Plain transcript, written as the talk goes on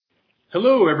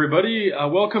Hello, everybody.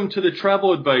 Welcome to the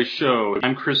Travel Advice Show.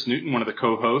 I'm Chris Newton, one of the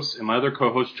co-hosts, and my other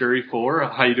co-host, Jerry Fuller.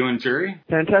 How you doing, Jerry?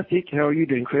 Fantastic. How are you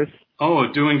doing, Chris?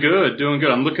 Oh, doing good, doing good.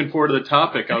 I'm looking forward to the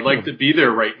topic. I would like to be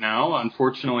there right now.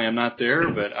 Unfortunately, I'm not there,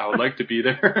 but I would like to be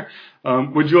there.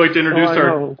 Would you like to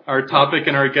introduce our topic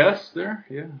and our guest there?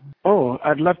 Yeah. Oh,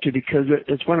 I'd love to, because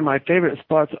it's one of my favorite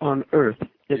spots on Earth.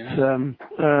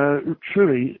 It's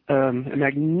truly a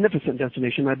magnificent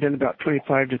destination. I've been about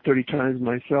 25 to 30 times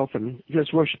myself and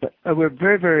just worship it. We're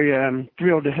very, very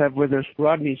thrilled to have with us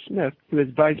Rodney Smith, who is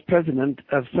Vice President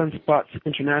of Sunspots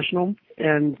International,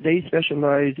 and they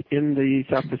specialize in the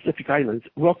South Pacific Islands.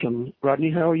 Welcome, Rodney.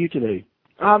 How are you today?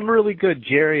 I'm really good,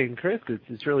 Jerry and Chris.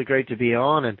 It's really great to be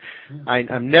on, and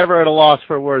I'm never at a loss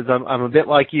for words. I'm a bit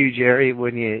like you, Jerry,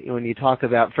 when you talk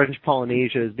about French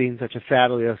Polynesia as being such a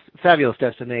fabulous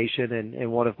destination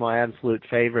and one of my absolute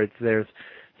favorites. There's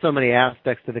so many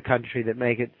aspects to the country that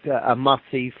make it a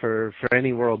must-see for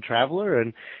any world traveler,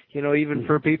 and even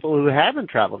for people who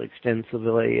haven't traveled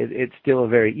extensively, it's still a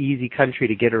very easy country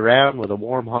to get around with a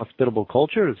warm, hospitable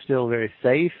culture. It's still very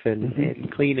safe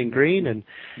and clean and green, and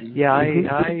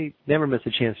I never miss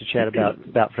a chance to chat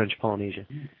about French Polynesia.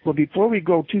 Well, before we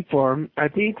go too far, I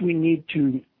think we need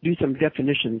to do some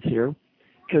definitions here,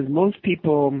 because most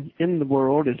people in the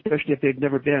world, especially if they've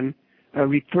never been,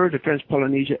 refer to French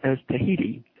Polynesia as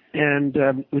Tahiti.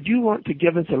 And would you want to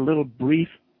give us a little brief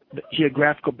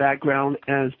geographical background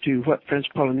as to what French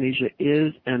Polynesia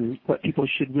is and what people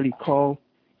should really call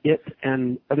it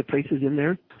and other places in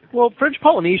there? Well, French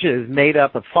Polynesia is made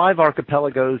up of 5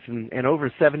 archipelagos and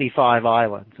over 75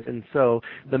 islands. And so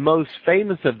the most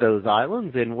famous of those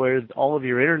islands, and where all of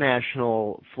your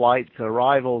international flights,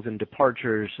 arrivals, and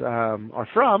departures are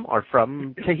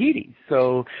from Tahiti.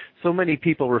 So many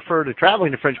people refer to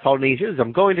traveling to French Polynesia as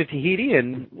I'm going to Tahiti,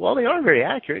 and, well, they are very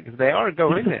accurate because they are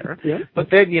going there. Yeah. But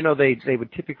then, they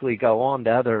would typically go on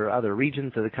to other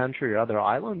regions of the country or other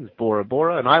islands. Bora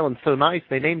Bora, an island so nice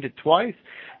they named it twice.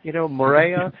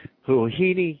 Moorea,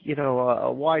 Huahine,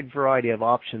 a wide variety of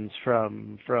options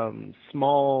from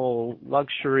small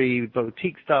luxury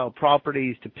boutique-style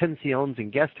properties to pensions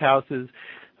and guest houses,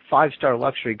 5-star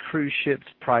luxury cruise ships,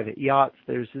 private yachts.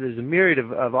 There's a myriad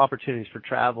of opportunities for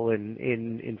travel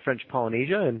in French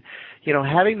Polynesia, and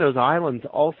having those islands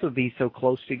also be so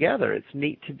close together. It's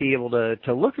neat to be able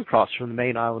to look across from the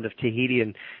main island of Tahiti,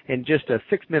 and just a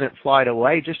 6-minute flight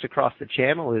away, just across the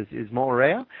channel, is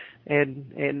Moorea, and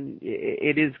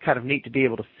it is kind of neat to be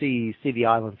able to see the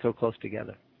island so close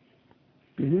together.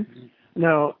 Mm-hmm.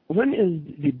 Now, when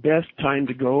is the best time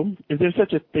to go? Is there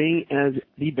such a thing as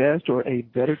the best or a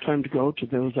better time to go to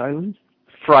those islands?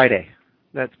 Friday.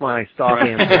 That's my stock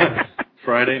answer.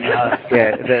 Friday night.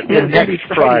 The next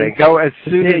Friday. Go as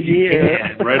soon as you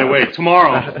can. Right away.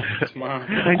 Tomorrow.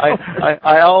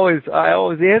 I always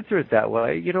answer it that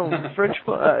way. French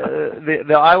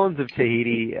the islands of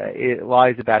Tahiti, it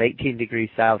lies about 18 degrees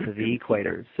south of the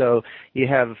equator. So you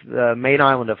have the main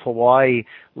island of Hawaii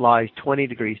lies 20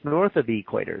 degrees north of the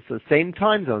equator. So same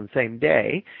time zone, same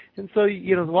day. And so,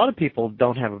 a lot of people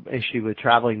don't have an issue with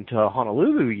traveling to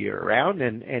Honolulu year-round,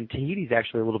 and Tahiti's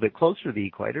actually a little bit closer to the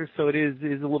equator, so it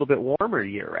is a little bit warmer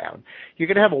year-round. You're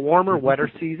going to have a warmer, wetter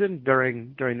season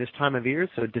during this time of year,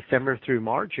 so December through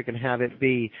March. You can have it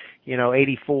be,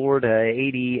 84 to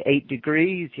 88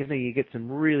 degrees. You get some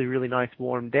really, really nice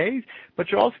warm days, but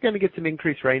you're also going to get some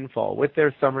increased rainfall. With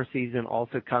their summer season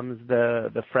also comes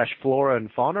the fresh flora and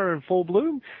fauna in full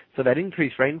bloom, so that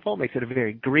increased rainfall makes it a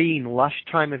very green, lush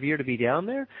time of year to be down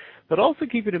there. But also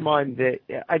keeping in mind that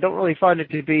I don't really find it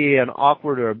to be an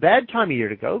awkward or a bad time of year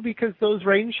to go, because those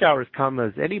rain showers come,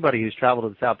 as anybody who's traveled to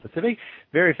the South Pacific,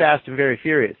 very fast and very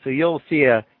furious. So you'll be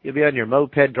on your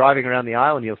moped driving around the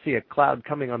island, you'll see a cloud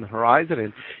coming on the horizon,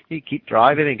 and you keep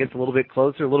driving, and it gets a little bit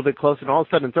closer, and all of a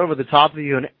sudden it's over the top of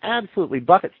you and absolutely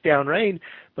buckets down rain.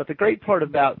 But the great part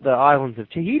about the islands of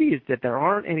Tahiti is that there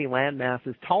aren't any land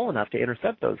masses tall enough to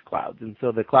intercept those clouds, and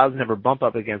so the clouds never bump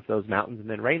up against those mountains and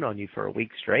then rain on you for a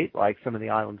week straight, like some of the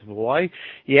islands of Hawaii.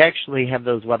 You actually have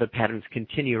those weather patterns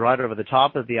continue right over the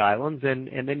top of the islands,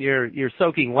 and then you're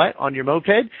soaking wet on your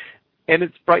moped, and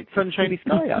it's bright, sunshiny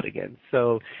sky out again.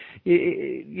 So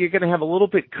you're going to have a little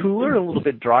bit cooler, a little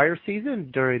bit drier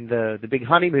season during the big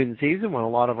honeymoon season, when a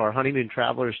lot of our honeymoon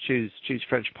travelers choose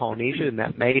French Polynesia in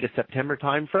that May to September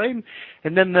time frame.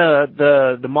 And then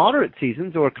the moderate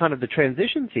seasons, or kind of the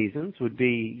transition seasons, would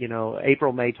be,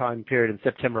 April, May time period and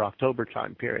September, October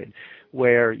time period,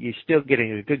 where you're still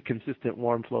getting a good, consistent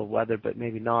warm flow of weather, but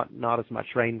maybe not as much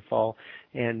rainfall.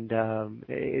 And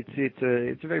it's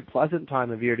a very pleasant time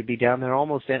of year to be down there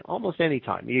almost any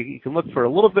time. You can look for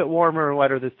a little bit warmer and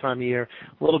wetter this time of year,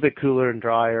 a little bit cooler and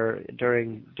drier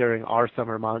during our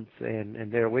summer months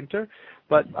and their winter.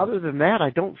 But other than that, I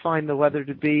don't find the weather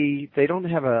to be, they don't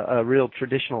have a real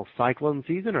traditional cyclone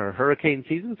season or hurricane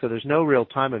season, so there's no real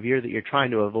time of year that you're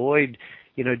trying to avoid,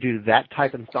 due to that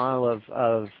type and style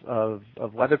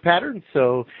of weather pattern.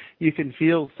 So you can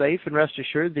feel safe and rest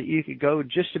assured that you could go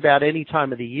just about any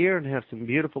time of the year and have some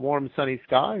beautiful, warm, sunny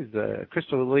skies,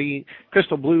 crystal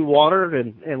blue water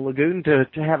and lagoon to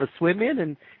have a swim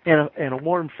in, and a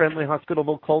warm, friendly,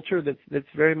 hospitable culture that's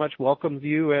very much welcomes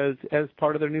you as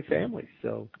part of their new family.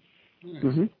 So.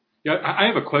 Mm-hmm. Yeah, I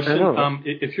have a question.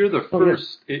 If you're the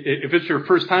first, if it's your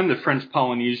first time to French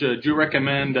Polynesia, do you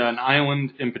recommend an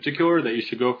island in particular that you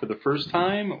should go for the first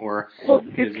time, or? Well,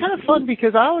 it's kind of fun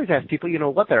because I always ask people,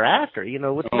 what they're after.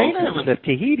 With the main island of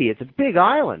Tahiti, it's a big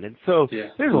island, and so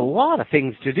there's a lot of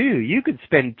things to do. You could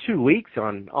spend 2 weeks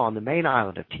on the main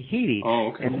island of Tahiti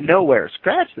and nowhere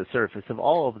scratch the surface of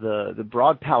all of the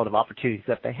broad palette of opportunities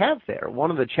that they have there.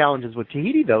 One of the challenges with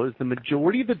Tahiti, though, is the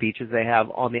majority of the beaches they have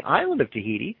on the island of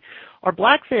Tahiti are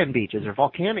black sand beaches or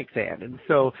volcanic sand. And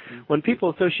so when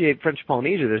people associate French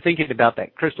Polynesia, they're thinking about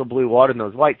that crystal blue water and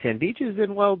those white sand beaches,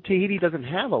 and, well, Tahiti doesn't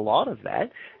have a lot of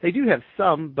that. They do have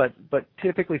some, but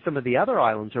typically some of the other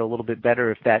islands are a little bit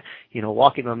better if that,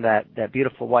 walking on that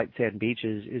beautiful white sand beach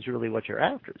is really what you're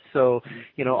after. So,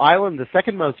 the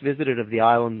second most visited of the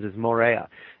islands is Moorea.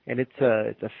 And it's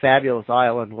a fabulous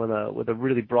island with a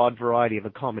really broad variety of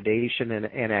accommodation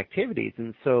and activities.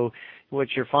 And so what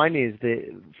you're finding is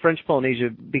that French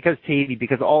Polynesia, because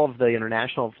all of the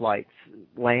international flights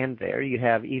land there, you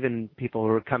have even people who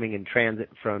are coming in transit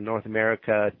from North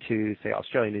America to, say,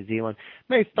 Australia, New Zealand,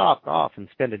 may stop off and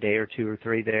spend a day or 2 or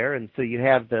 3 there. And so you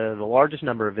have the largest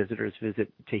number of visitors visit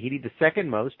Tahiti. The second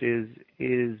most is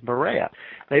Moorea.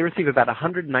 They receive about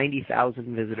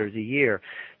 190,000 visitors a year.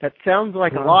 That sounds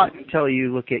like a lot until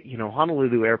you look at,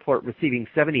 Honolulu Airport receiving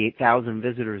 78,000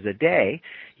 visitors a day.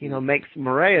 Makes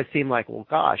Moorea seem like, well,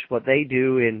 gosh, what they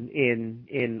do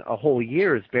in a whole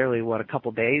year is barely what a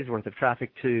couple days worth of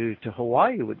traffic to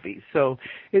Hawaii would be. So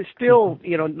it's still,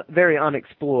 very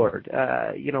unexplored.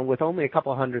 With only a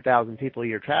couple 100,000 people a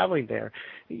year traveling there,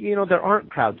 there aren't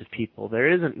crowds of people.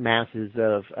 There isn't masses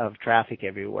of traffic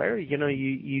everywhere.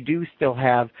 You do still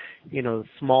have,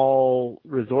 small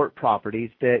resort properties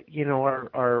that,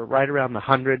 are right around the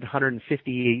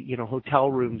 150, hotel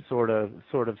room sort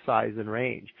of size and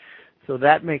range. So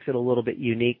that makes it a little bit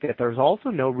unique that there's also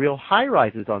no real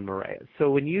high-rises on Moorea.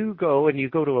 So when you go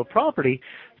to a property,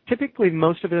 typically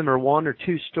most of them are 1 or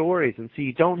 2 stories, and so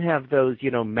you don't have those,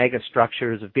 mega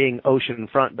structures of being ocean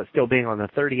front but still being on the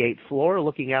 38th floor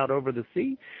looking out over the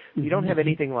sea. You don't have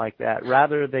anything like that.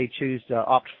 Rather, they choose to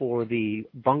opt for the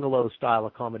bungalow-style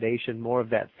accommodation, more of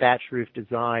that thatch roof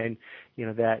design,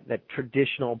 that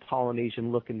traditional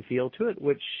Polynesian look and feel to it,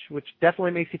 which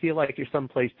definitely makes you feel like you're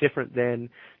someplace different than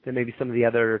maybe some of the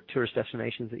other tourist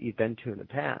destinations that you've been to in the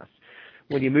past.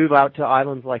 When you move out to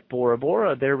islands like Bora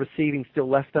Bora, they're receiving still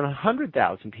less than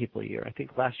 100,000 people a year. I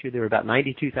think last year there were about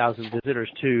 92,000 visitors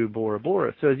to Bora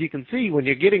Bora. So as you can see, when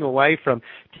you're getting away from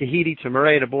Tahiti to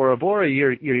Moorea to Bora Bora,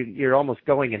 you're almost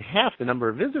going in half the number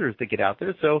of visitors that get out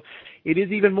there. So it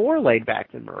is even more laid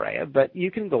back than Moorea. But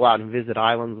you can go out and visit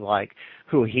islands like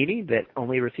Huahine that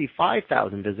only receive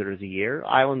 5,000 visitors a year,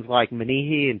 islands like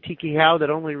Manihi and Tikihau that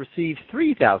only receive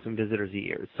 3,000 visitors a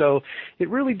year. So it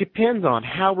really depends on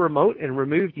how remote and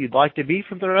removed you'd like to be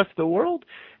from the rest of the world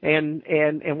and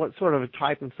what sort of a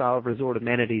type and style of resort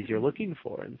amenities you're looking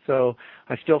for. And so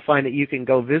I still find that you can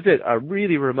go visit a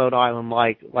really remote island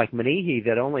like Manihi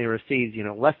that only receives,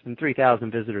 less than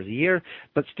 3,000 visitors a year,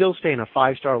 but still stay in a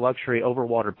 5-star luxury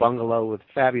overwater bungalow with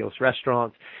fabulous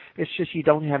restaurants. It's just you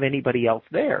don't have anybody else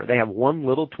there. They have one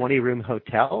little 20-room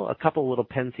hotel, a couple little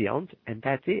pensions, and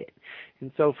that's it.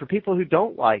 And so for people who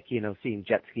don't like, seeing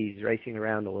jet skis racing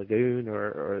around the lagoon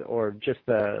or just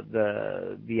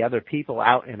the other people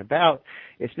out and about,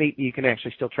 it's neat you can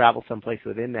actually still travel someplace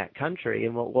within that country.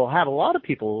 And we'll have a lot of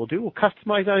people will do, we'll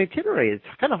customize an itinerary. It's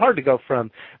kind of hard to go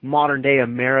from modern-day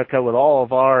America with all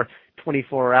of our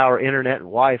 24-hour internet and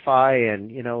Wi-Fi,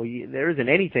 and there isn't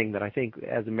anything that I think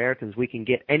as Americans we can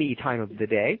get any time of the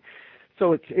day.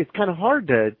 So it's kind of hard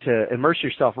to immerse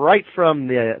yourself right from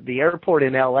the airport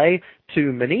in LA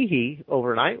to Manihi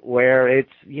overnight, where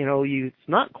it's it's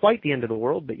not quite the end of the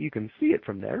world, but you can see it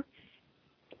from there.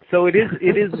 So it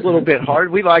is a little bit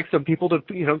hard. We like some people to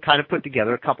kind of put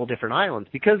together a couple different islands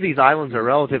because these islands are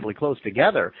relatively close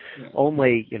together. Yeah.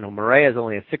 Only Moorea is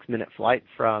only a 6-minute flight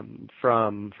from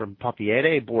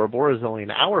Papeete. Bora Bora is only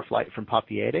an hour flight from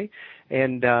Papeete,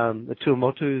 And the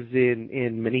Tuamotus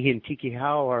in Manihi and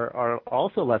Tikihau are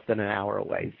also less than an hour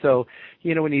away. So,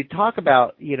 when you talk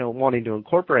about, wanting to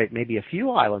incorporate maybe a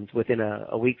few islands within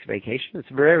a week's vacation, it's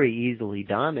very easily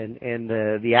done. And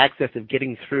the access of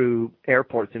getting through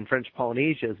airports in French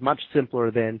Polynesia is much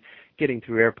simpler than getting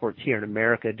through airports here in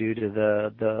America due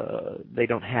to they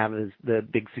don't have the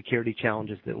big security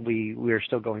challenges that we're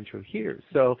still going through here.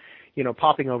 So,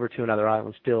 popping over to another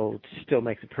island still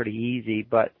makes it pretty easy,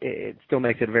 but it still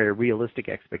makes it a very realistic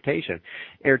expectation.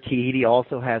 Air Tahiti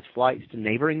also has flights to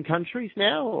neighboring countries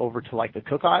now, over to like the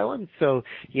Cook Islands. So,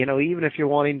 even if you're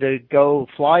wanting to go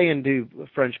fly into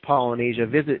French Polynesia,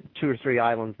 visit 2 or 3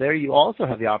 islands there, you also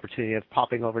have the opportunity of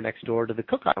popping over next door to the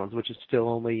Cook Islands, which is still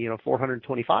only,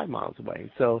 425 miles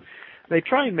away. So they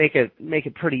try and make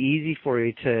it pretty easy for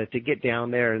you to get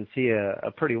down there and see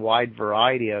a pretty wide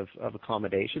variety of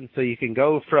accommodations. So you can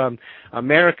go from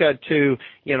America to,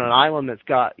 an island that's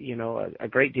got, a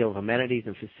great deal of amenities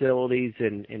and facilities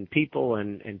and people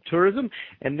and tourism.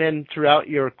 And then throughout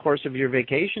your course of your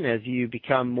vacation, as you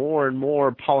become more and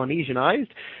more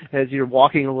Polynesianized, as you're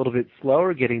walking a little bit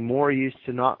slower, getting more used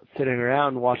to not sitting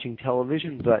around watching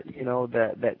television, but,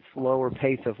 that slower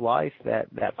pace of life, that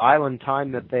island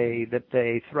time that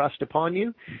they thrust upon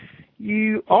you,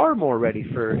 you are more ready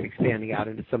for expanding out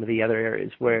into some of the other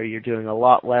areas where you're doing a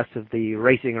lot less of the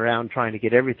racing around trying to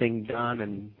get everything done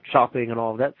and shopping and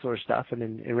all of that sort of stuff,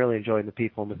 and really enjoying the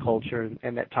people and the culture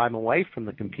and that time away from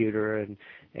the computer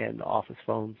and office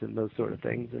phones and those sort of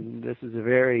things. And this is a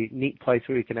very neat place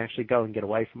where you can actually go and get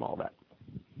away from all that.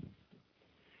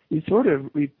 You sort of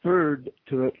referred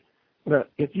to it, but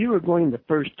if you were going the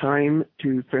first time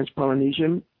to French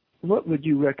Polynesia, what would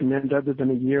you recommend other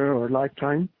than a year or a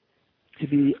lifetime to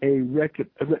be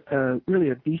really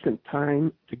a decent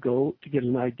time to go to get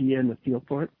an idea and a feel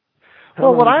for it?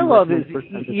 Well, what I love is,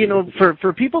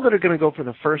 for people that are going to go for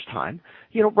the first time,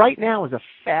 right now is a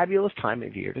fabulous time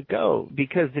of year to go,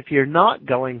 because if you're not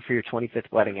going for your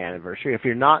 25th wedding anniversary, if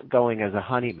you're not going as a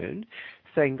honeymoon,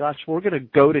 saying, gosh, we're going to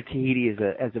go to Tahiti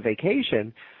as a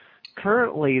vacation,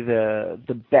 currently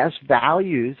the best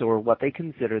values, or what they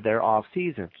consider their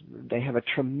off-season, they have a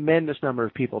tremendous number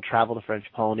of people travel to French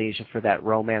Polynesia for that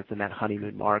romance and that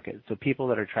honeymoon market. So people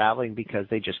that are traveling because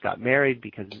they just got married,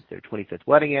 because it's their 25th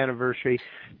wedding anniversary,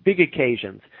 big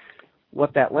occasions.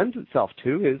 What that lends itself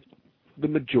to is the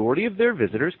majority of their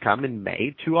visitors come in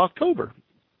May to October,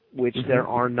 which there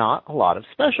are not a lot of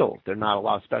specials. There are not a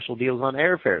lot of special deals on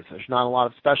airfares. There's not a lot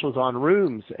of specials on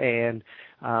rooms and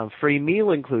free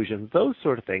meal inclusions, those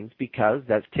sort of things, because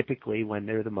that's typically when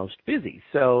they're the most busy.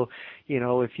 So,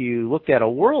 if you looked at a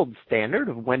world standard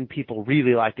of when people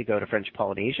really like to go to French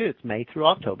Polynesia, it's May through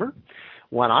October.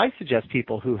 When I suggest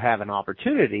people who have an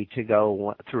opportunity to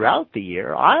go throughout the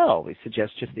year, I always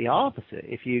suggest just the opposite.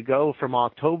 If you go from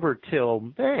October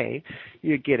till May,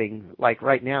 you're getting, like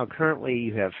right now, currently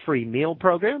you have free meal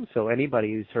programs, so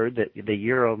anybody who's heard that the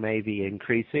euro may be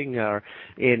increasing or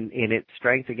in its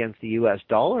strength against the U.S.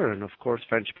 dollar, and of course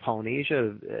French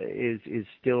Polynesia is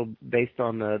still based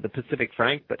on the Pacific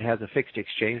franc but has a fixed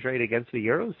exchange rate against the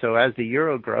euro, so as the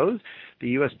euro grows,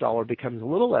 the U.S. dollar becomes a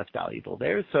little less valuable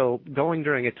there. So going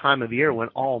during a time of year when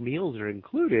all meals are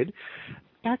included,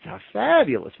 that's a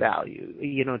fabulous value,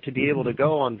 to be able to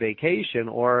go on vacation.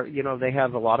 Or, they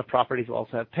have a lot of properties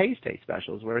also have pay stay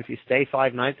specials, where if you stay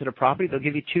 5 nights at a property, they'll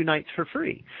give you 2 nights for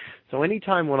free. So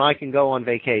anytime when I can go on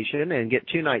vacation and get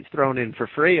 2 nights thrown in for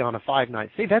free on a 5-night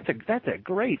stay, that's a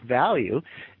great value.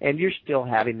 And you're still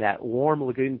having that warm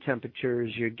lagoon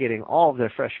temperatures. You're getting all of the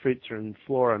fresh fruits and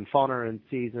flora and fauna in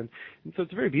season. And so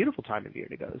it's a very beautiful time of year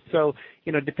to go. So,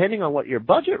 depending on what your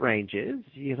budget range is,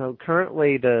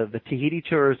 currently the Tahiti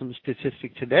tourism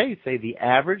statistic today say the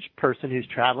average person who's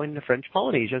traveling to French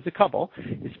Polynesia as a couple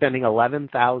is spending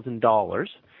 $11,000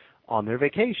 on their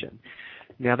vacation.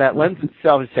 Now, that lends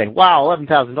itself to saying, wow,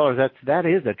 $11,000, that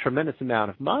is a tremendous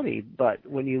amount of money. But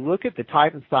when you look at the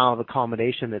type and style of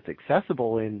accommodation that's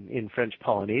accessible in French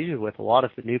Polynesia, with a lot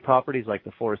of the new properties like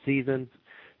the Four Seasons,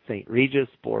 St. Regis,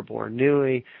 Bora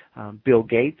Nui, Bill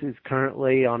Gates is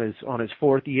currently on his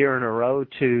 4th year in a row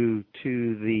to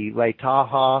the Lake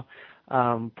Tahoe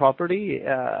property,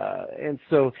 and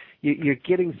so you're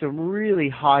getting some really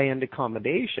high-end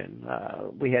accommodation.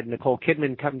 We had Nicole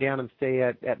Kidman come down and stay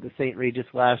at the St. Regis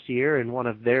last year in one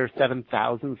of their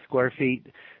 7,000 square feet,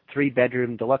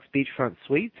 3-bedroom deluxe beachfront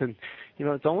suites, and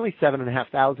it's only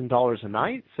 $7,500 a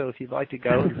night. So if you'd like to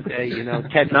go and stay,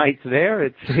 10 nights there,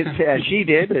 it's as she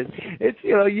did, it's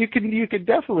you can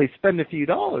definitely spend a few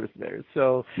dollars there.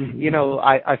 So,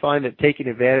 I find that taking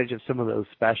advantage of some of those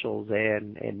specials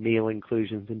and meal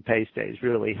inclusions and pay stays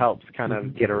really helps kind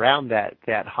of get around that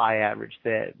high average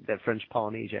that French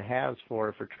Polynesia has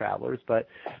for travelers. But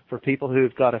for people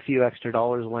who've got a few extra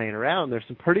dollars laying around, there's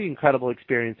some pretty incredible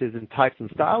experiences and types and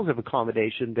styles of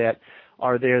accommodation that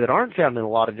are there that aren't found in a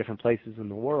lot of different places in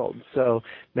the world. So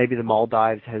maybe the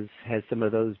Maldives has some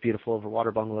of those beautiful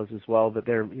overwater bungalows as well, but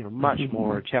they're much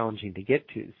more challenging to get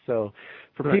to. So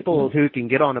for people who can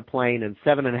get on a plane and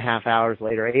 7.5 hours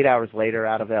later, 8 hours later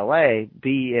out of LA,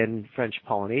 be in French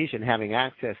Polynesia and having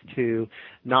access to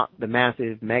not the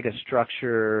massive mega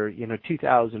structure,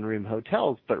 2,000 room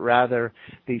hotels, but rather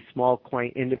these small,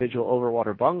 quaint individual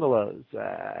overwater bungalows.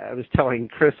 I was telling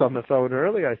Chris on the phone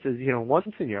earlier, I said,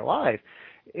 once in your life,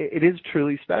 it is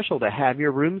truly special to have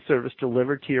your room service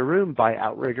delivered to your room by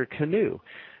Outrigger Canoe.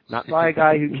 Not by a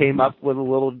guy who came up with a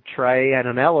little tray and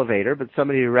an elevator, but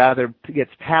somebody who rather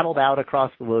gets paddled out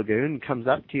across the lagoon, comes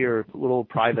up to your little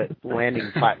private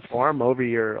landing platform over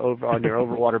on your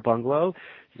overwater bungalow,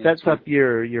 sets up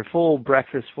your full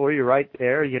breakfast for you right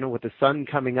there, with the sun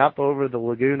coming up over the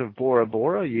lagoon of Bora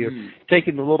Bora. You're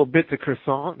taking the little bits of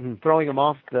croissant and throwing them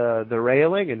off the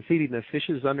railing and feeding the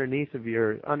fishes underneath of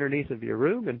your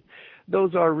room. And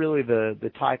those are really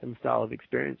the type and style of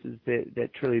experiences that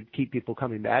truly keep people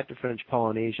coming back to French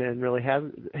Polynesia and really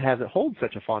have it hold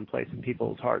such a fond place in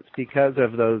people's hearts because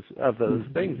of those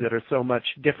things that are so much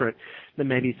different than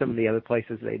maybe some of the other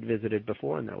places they'd visited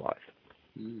before in their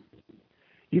life.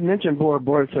 You mentioned Bora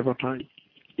Bora several times.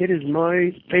 It is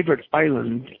my favorite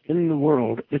island in the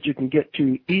world that you can get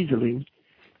to easily.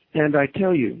 And I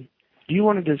tell you, do you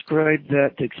want to describe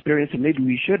that experience, and maybe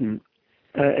we shouldn't,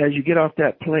 as you get off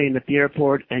that plane at the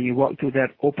airport and you walk through that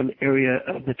open area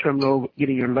of the terminal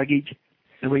getting your luggage,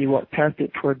 and when you walk past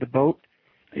it toward the boat,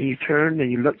 and you turn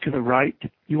and you look to the right,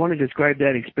 you want to describe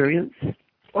that experience?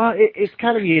 Well, it's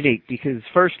kind of unique because,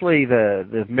 firstly,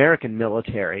 the American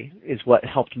military is what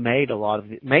helped make a lot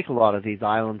of these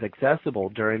islands accessible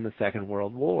during the Second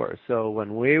World War. So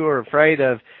when we were afraid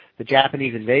of the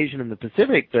Japanese invasion in the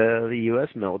Pacific, the U.S.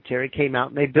 military came out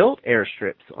and they built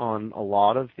airstrips on a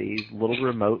lot of these little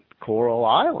remote coral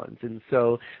islands. And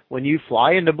so when you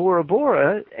fly into Bora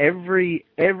Bora, every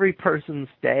person's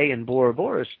stay in Bora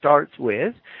Bora starts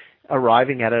with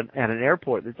arriving at an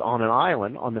airport that's on an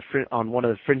island on one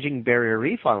of the fringing barrier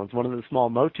reef islands, one of the small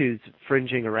motus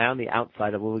fringing around the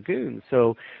outside of the lagoon.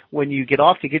 So when you get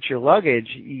off to get your luggage,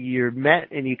 you're met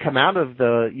and you come out of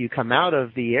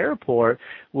the airport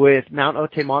with Mount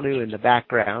Otemanu in the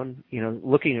background,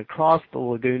 looking across the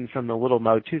lagoon from the little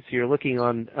motus. So you're looking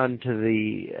onto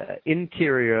the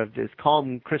interior of this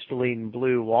calm crystalline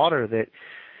blue water that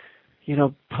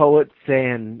poets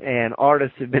and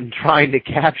artists have been trying to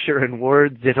capture in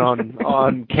words and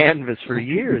on canvas for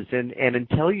years. And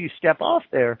until you step off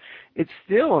there, it's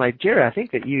still, and Jerry, I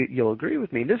think that you'll agree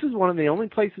with me, this is one of the only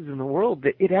places in the world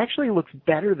that it actually looks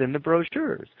better than the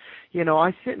brochures.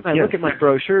 I sit and I look at my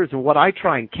brochures, and what I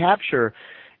try and capture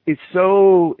is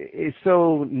so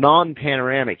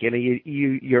non-panoramic.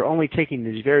 You're only taking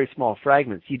these very small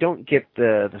fragments. You don't get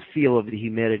the feel of the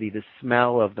humidity, the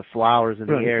smell of the flowers in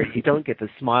the air. You don't get the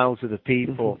smiles of the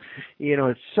people.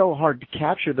 It's so hard to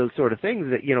capture those sort of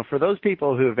things that, for those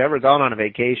people who have ever gone on a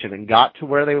vacation and got to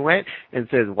where they went and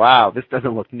says, wow, this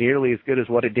doesn't look nearly as good as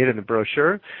what it did in the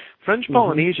brochure, French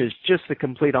Polynesia is just the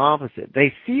complete opposite.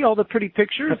 They see all the pretty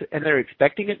pictures and they're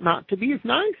expecting it not to be as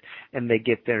nice, and they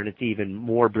get there and it's even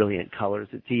more brilliant colors.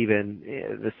 It's even,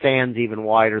 the sand's even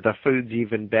wider, the food's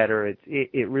even better.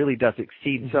 It really does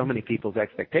exceed so many people's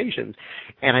expectations.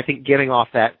 And I think getting off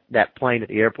that plane at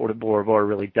the airport of Bora Bora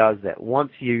really does that.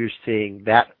 Once you're seeing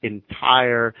that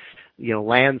entire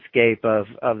landscape of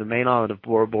the main island of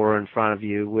Bora Bora in front of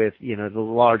you with, the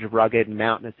large, rugged,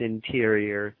 mountainous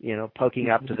interior, poking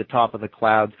up to the top of the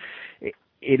clouds.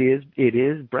 It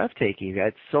is breathtaking.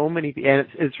 It's so many, and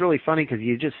it's really funny because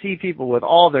you just see people with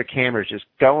all their cameras just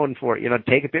going for it.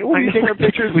 Take a picture. Will you take our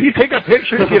pictures? Will you take our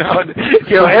pictures?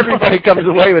 Everybody comes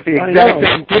away with the exact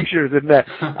same pictures. And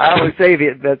I always say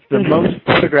that's the most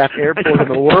photographed airport in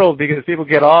the world because people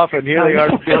get off and here they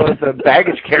are still at the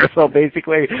baggage carousel,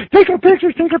 basically. Take our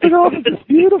pictures. Take our pictures. It's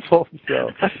beautiful. So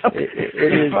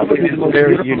it is probably the most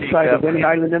beautiful site of any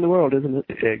island in the world, isn't it?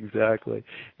 Exactly.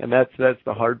 And that's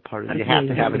the hard part. You have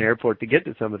to have an airport to get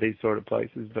to some of these sort of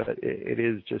places, but it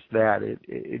is just that.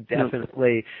 It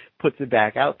definitely puts it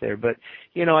back out there. But,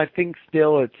 I think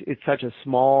still it's such a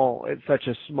small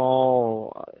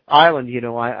island.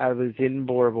 I was in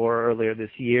Bora Bora earlier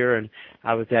this year, and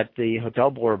I was at the Hotel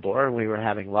Bora Bora, and we were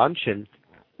having lunch, and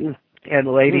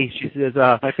the lady, she says,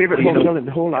 my favorite hotel in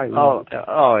the whole island.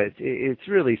 It's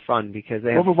really fun because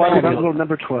they have Overwater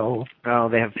number 12. Oh,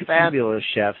 they have fabulous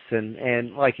chefs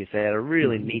and like you said, a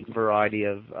really neat variety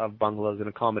of bungalows and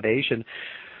accommodation.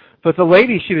 But the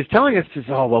lady, she was telling us, says,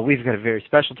 "Oh, well, we've got a very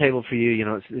special table for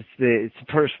you. It's the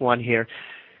first one here."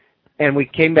 And we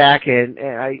came back, and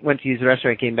I went to use the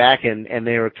restaurant, came back, and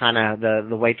they were kind of,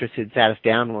 the waitress had sat us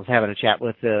down and was having a chat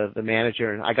with the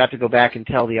manager, and I got to go back and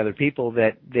tell the other people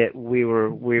that we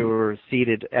were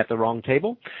seated at the wrong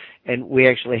table, and we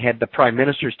actually had the Prime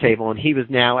Minister's table, and he was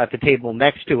now at the table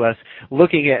next to us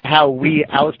looking at how we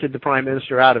ousted the Prime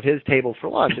Minister out of his table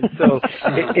for lunch. And so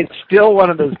it's still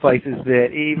one of those places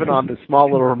that even on the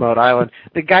small little remote island,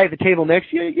 the guy at the table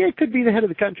next to you, it could be the head of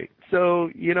the country.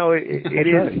 So, it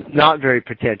is not very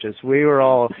pretentious.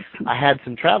 I had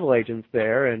some travel agents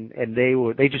there, and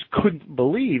they just couldn't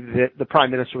believe that the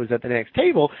Prime Minister was at the next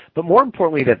table, but more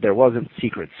importantly that there wasn't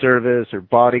Secret Service or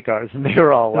bodyguards, and they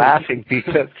were all laughing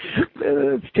because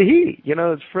it's Tahiti,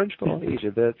 it's French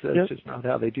Polynesia. That's just not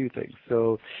how they do things.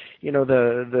 So,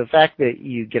 the fact that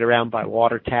you get around by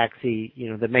water taxi,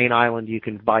 the main island you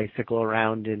can bicycle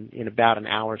around in about an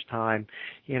hour's time,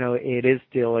 it is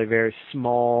still a very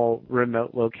small,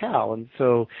 remote locale. And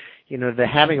so,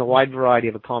 having a wide variety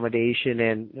of accommodation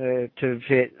and to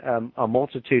fit a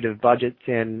multitude of budgets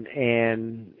and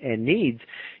needs,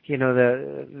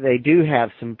 they do have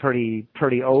some pretty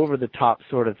over the top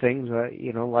sort of things.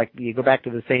 Like you go back to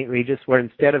the St. Regis, where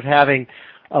instead of having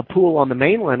a pool on the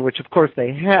mainland, which of course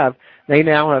they now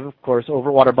have, of course,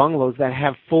 overwater bungalows that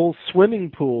have full swimming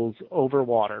pools over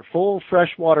water, full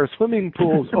freshwater swimming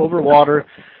pools over water,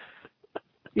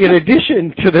 in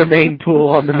addition to their main pool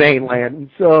on the mainland.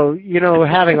 So,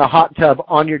 having a hot tub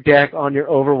on your deck, on your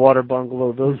overwater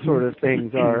bungalow, those sort of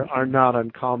things are not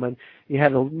uncommon. You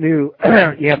have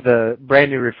the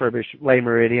brand new refurbished Le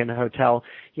Méridien Hotel.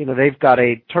 They've got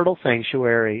a turtle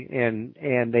sanctuary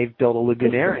and they've built a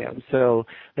lagoonarium. So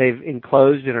they've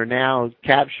enclosed and are now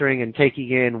capturing and taking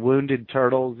in wounded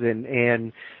turtles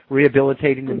and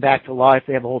rehabilitating them back to life.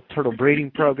 They have a whole turtle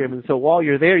breeding program. And so while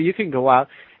you're there, you can go out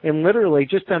and literally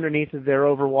just underneath of their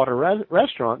overwater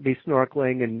restaurant be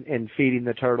snorkeling and feeding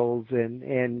the turtles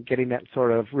and getting that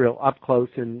sort of real up close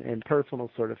and personal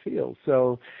sort of feel.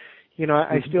 So,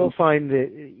 I still find that,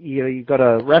 you go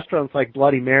to restaurants like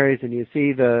Bloody Mary's and you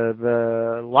see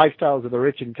the lifestyles of the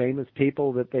rich and famous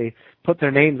people that they put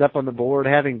their names up on the board,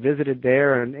 having visited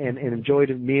there and enjoyed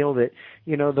a meal that,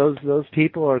 those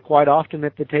people are quite often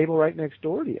at the table right next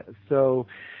door to you. So,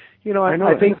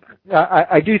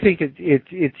 I do think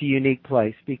it's a unique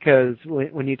place because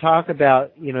when you talk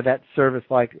about, that service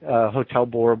like Hotel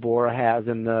Bora Bora has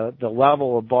and the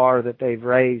level of bar that they've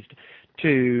raised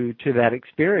to that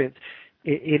experience,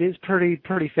 it is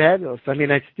pretty fabulous. I mean,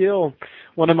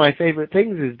 one of my favorite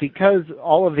things is because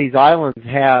all of these islands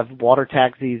have water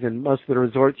taxis and most of the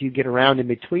resorts you get around in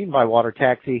between by water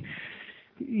taxi,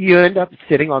 you end up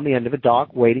sitting on the end of a dock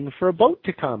waiting for a boat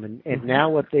to come. And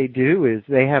now what they do is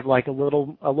they have like a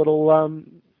little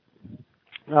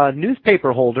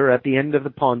newspaper holder at the end of the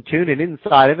pontoon, and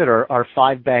inside of it are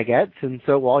 5 baguettes. And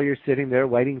so while you're sitting there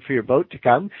waiting for your boat to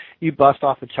come, you bust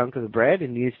off a chunk of the bread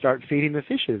and you start feeding the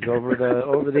fishes over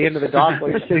the end of the dock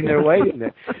while you're sitting there waiting.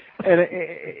 And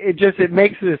it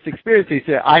makes this experience. You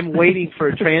say, I'm waiting for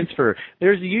a transfer.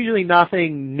 There's usually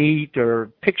nothing neat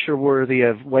or picture worthy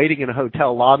of waiting in a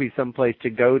hotel lobby someplace to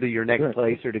go to your next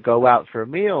place or to go out for a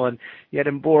meal. And yet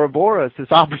in Bora Bora, it's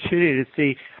this opportunity to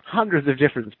see hundreds of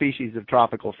different species of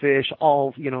tropical fish,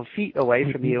 all, feet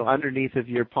away from you underneath of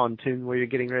your pontoon where you're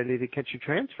getting ready to catch your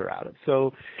transfer out of.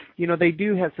 So, they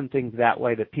do have some things that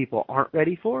way that people aren't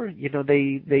ready for.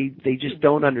 They just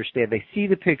don't understand. They see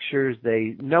the pictures,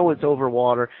 they know it's over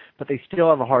water, but they still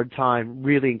have a hard time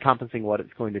really encompassing what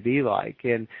it's going to be like.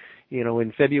 And,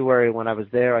 in February when I was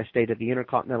there, I stayed at the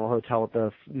Intercontinental Hotel at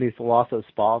the New Thalassa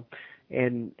Spa.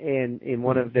 And in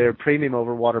one of their premium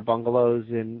overwater bungalows,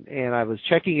 and I was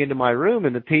checking into my room,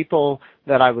 and the people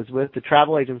that I was with, the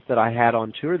travel agents that I had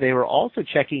on tour, they were also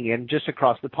checking in just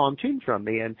across the pontoon from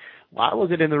me. And Well, I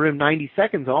wasn't in the room 90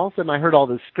 seconds. All of a sudden, I heard all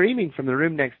this screaming from the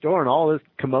room next door and all this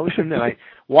commotion, and I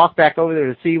walked back over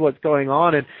there to see what's going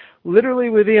on, and literally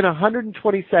within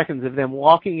 120 seconds of them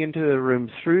walking into the room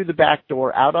through the back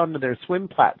door out onto their swim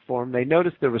platform, they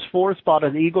noticed there was 4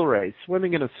 spotted eagle rays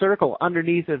swimming in a circle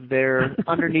underneath of their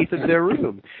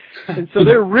room. And so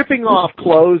they're ripping off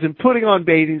clothes and putting on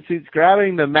bathing suits,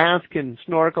 grabbing the mask and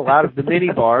snorkel out of the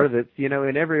minibar that's,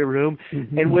 in every room.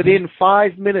 And within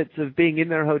 5 minutes of being in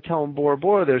their hotel in Bora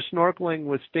Bora, they're snorkeling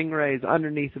with stingrays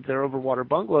underneath of their overwater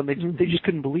bungalow, and they just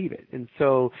couldn't believe it. And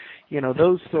so,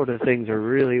 those sort of things are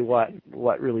really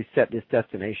what really set this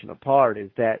destination apart, is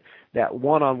that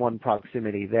one-on-one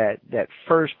proximity, that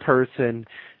first person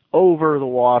over the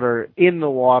water, in the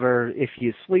water. If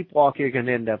you sleepwalk, you're going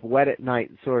to end up wet at night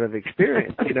sort of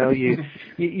experience.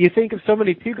 You think of so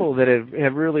many people that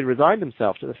have really resigned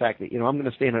themselves to the fact that, I'm going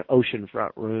to stay in an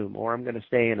oceanfront room, or I'm going to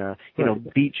stay in a,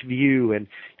 beach view, and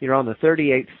you're on the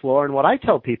 38th floor. And what I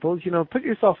tell people is, put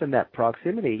yourself in that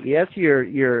proximity. Yes,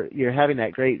 you're having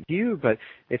that great view, but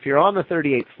if you're on the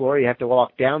 38th floor, you have to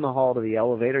walk down the hall to the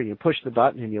elevator, you push the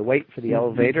button and you wait for the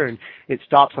elevator, and it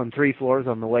stops on 3 floors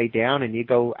on the way down, and you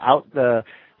go out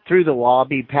through the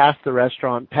lobby, past the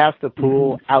restaurant, past the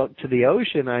pool, out to the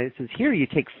ocean. It says here you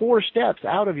take 4 steps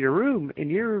out of your room and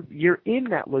you're in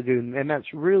that lagoon, and that's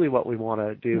really what we want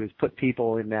to do, is put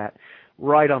people in that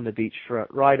right on the beach front,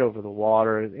 right over the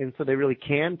water, and so they really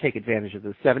can take advantage of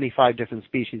the 75 different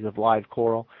species of live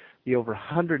coral, the over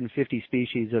 150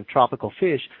 species of tropical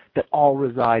fish that all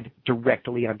reside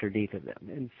directly underneath of them.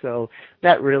 And so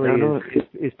that really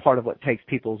is part of what takes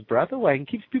people's breath away and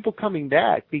keeps people coming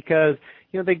back, because,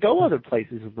 they go other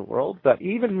places in the world, but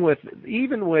even with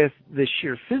the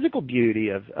sheer physical beauty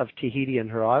of Tahiti and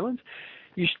her islands,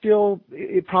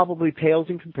 it probably pales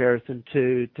in comparison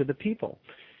to the people.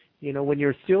 When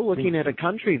you're still looking at a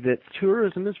country that's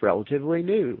tourism is relatively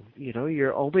new,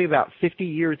 you're only about 50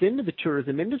 years into the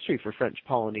tourism industry for French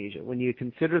Polynesia. When you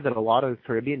consider that a lot of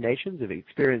Caribbean nations have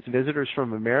experienced visitors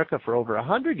from America for over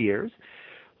 100 years,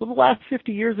 well, the last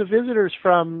 50 years of visitors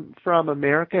from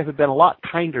America have been a lot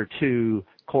kinder to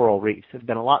coral reefs, have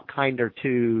been a lot kinder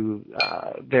to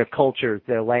their culture,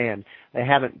 their land. They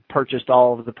haven't purchased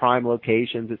all of the prime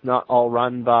locations. It's not all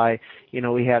run by,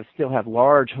 we still have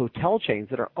large hotel chains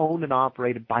that are owned and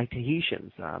operated by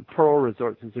Tahitians. Pearl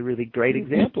Resorts is a really great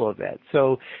example of that.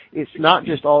 So it's not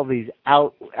just all these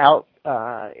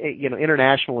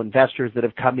international investors that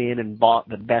have come in and bought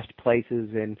the best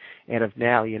places and have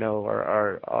now,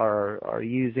 are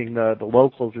using the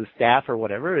locals as staff or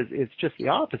whatever. It's just the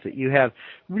opposite. You have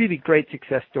really great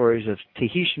success stories of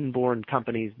Tahitian-born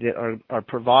companies that are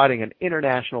providing an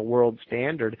international world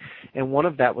standard, and one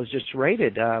of that was just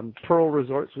rated. Pearl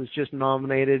Resorts was just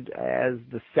nominated as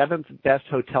the 7th best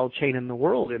hotel chain in the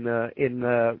world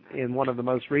in one of the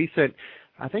most recent,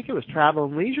 I think it was Travel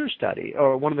and Leisure Study,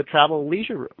 or one of the Travel and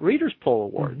Leisure Readers Poll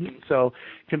Awards. So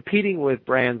competing with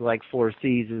brands like Four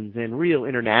Seasons and real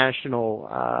international,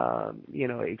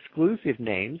 exclusive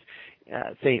names,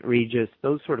 St. Regis,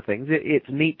 those sort of things. It's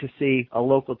neat to see a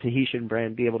local Tahitian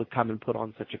brand be able to come and put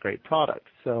on such a great product.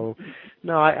 So,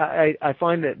 no, I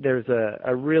find that there's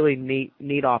a really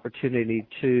neat opportunity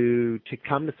to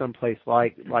come to some place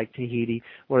like Tahiti,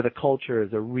 where the culture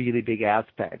is a really big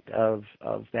aspect of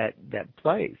that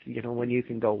place. When you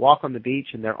can go walk on the beach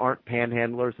and there aren't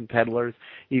panhandlers and peddlers,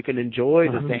 you can enjoy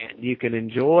the sand. You can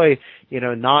enjoy,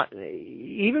 not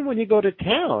even when you go to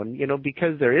town,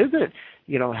 because there isn't,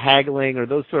 haggling or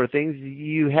those sort of things.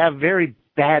 You have very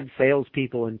bad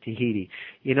salespeople in Tahiti.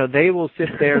 They will sit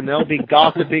there and they'll be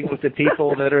gossiping with the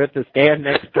people that are at the stand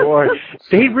next door.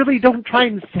 They really don't try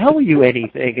and sell you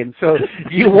anything. And so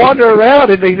you wander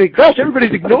around and they think, gosh,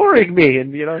 everybody's ignoring me.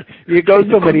 And, you go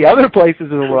so many other places in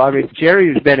the world. I mean,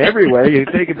 Jerry's been everywhere. You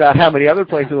think about how many other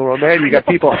places in the world, man, you got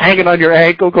people hanging on your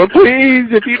ankle going, please,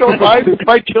 if you don't buy this,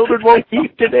 my children won't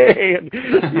eat today. And,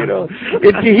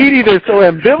 in Tahiti, they're so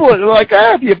ambivalent. They're like,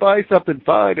 if you buy something,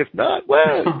 fine. If not,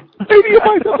 well, maybe you'll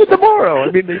buy something tomorrow.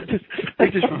 I mean, they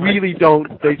just really don't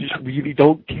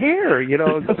care,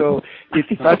 so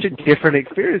it's such a different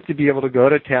experience to be able to go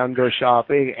to town, go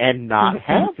shopping, and not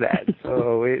have that.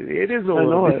 So it is a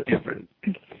little bit different.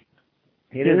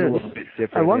 It is a little bit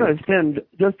different. I want to spend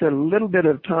just a little bit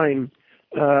of time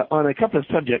on a couple of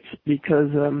subjects, because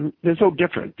they're so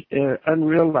different,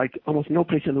 unreal, like almost no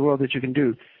place in the world that you can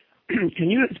do. Can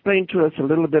you explain to us a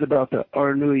little bit about the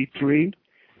Aranui 3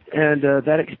 and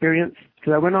that experience?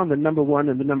 Because I went on the number 1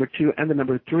 and the number 2 and the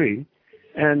number 3,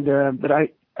 and but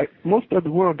most of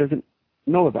the world doesn't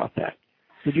know about that.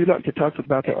 Would you like to talk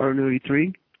about the Aranui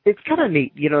 3? It's kind of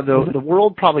neat. The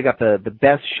world probably got the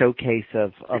best showcase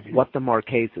of what the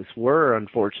Marquesas were,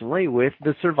 unfortunately, with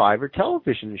the Survivor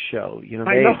television show.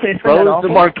 They exposed the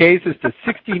Marquesas to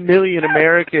 60 million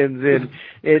Americans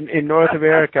in North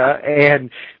America,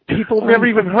 and people never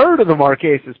even heard of the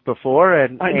Marquesas before,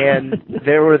 and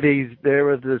there was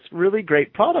this really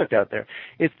great product out there.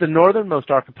 It's the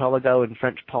northernmost archipelago in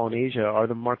French Polynesia are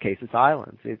the Marquesas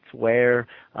Islands. It's where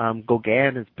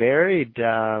Gauguin is buried.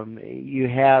 You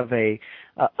have a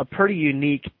pretty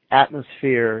unique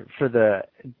atmosphere for the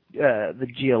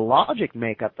geologic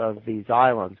makeup of these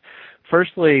islands.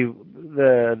 Firstly,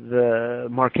 the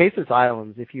Marquesas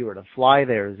Islands, if you were to fly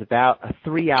there, is about a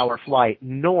 3-hour flight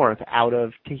north out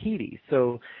of Tahiti.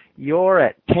 So you're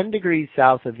at 10 degrees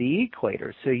south of the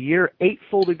equator. So you're 8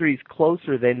 full degrees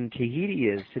closer than Tahiti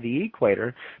is to the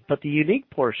equator. But the unique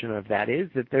portion of that is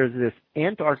that there's this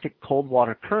Antarctic cold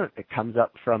water current that comes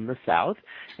up from the south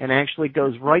and actually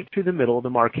goes right through the middle of the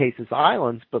Marquesas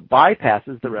Islands, but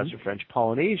bypasses the rest of French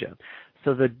Polynesia.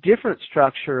 So the different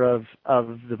structure of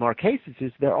the Marquesas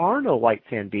is there are no white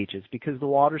sand beaches because the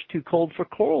water's too cold for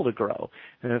coral to grow.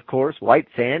 And of course, white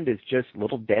sand is just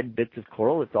little dead bits of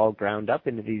coral. It's all ground up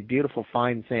into these beautiful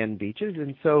fine sand beaches.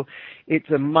 And so it's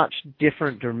a much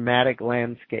different dramatic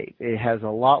landscape. It has a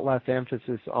lot less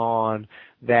emphasis on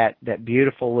that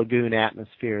beautiful lagoon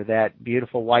atmosphere, that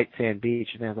beautiful white sand beach,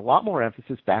 and has a lot more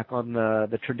emphasis back on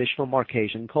the traditional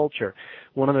Marquesan culture.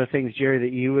 One of the things, Jerry,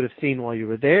 that you would have seen while you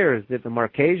were there is that the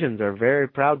Marquesans are very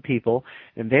proud people,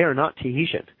 and they are not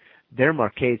Tahitian. They're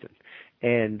Marquesan.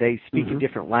 And they speak a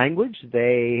different language.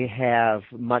 They have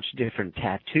much different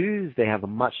tattoos. They have a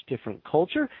much different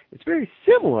culture. It's very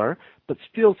similar, but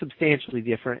still substantially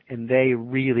different, and they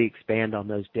really expand on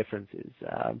those differences.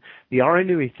 The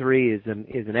Aranui 3 is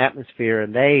an atmosphere,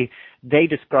 and they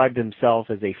describe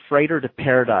themselves as a freighter to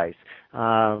paradise.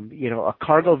 A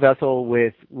cargo vessel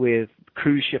with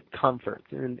cruise ship comforts.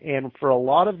 And for a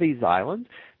lot of these islands,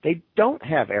 they don't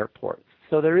have airports.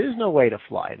 So there is no way to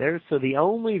fly there. So the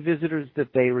only visitors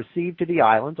that they receive to the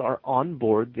islands are on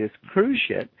board this cruise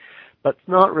ship. But it's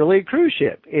not really a cruise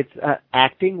ship. It's an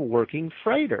acting, working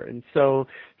freighter. And so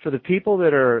for the people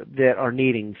that are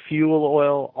needing fuel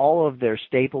oil, all of their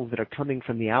staples that are coming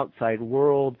from the outside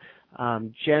world,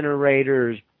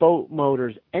 generators, boat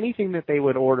motors, anything that they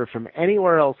would order from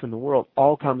anywhere else in the world,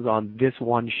 all comes on this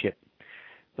one ship.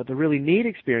 But the really neat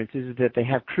experience is that they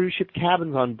have cruise ship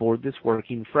cabins on board this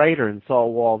working freighter. And so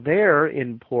while they're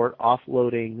in port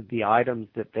offloading the items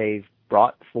that they've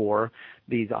brought for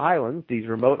these islands, these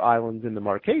remote islands in the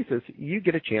Marquesas, you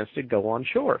get a chance to go on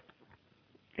shore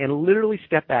and literally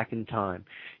step back in time.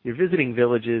 You're visiting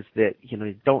villages that,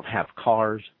 don't have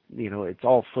cars. It's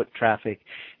all foot traffic.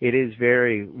 It is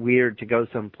very weird to go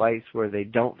someplace where they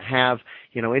don't have,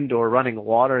 indoor running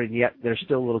water, and yet there's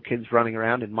still little kids running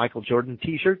around in Michael Jordan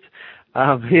T-shirts.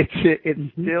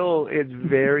 It's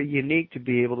very unique to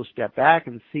be able to step back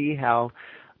and see how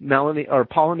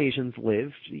Polynesians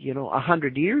lived,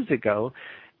 100 years ago.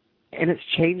 And it's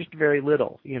changed very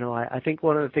little. I think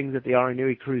one of the things that the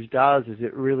Aranui cruise does is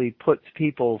it really puts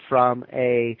people from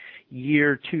a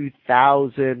year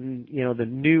 2000, the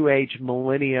new age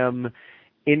millennium,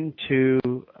 into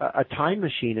a time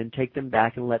machine and take them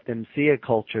back and let them see a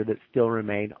culture that still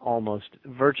remained almost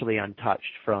virtually untouched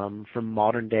from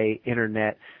modern day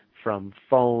internet, from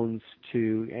phones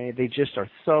to, they just are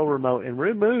so remote and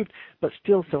removed, but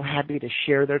still so happy to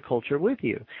share their culture with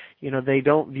you. They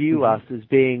don't view us as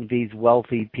being these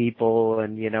wealthy people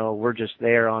and, we're just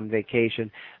there on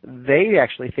vacation. They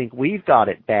actually think we've got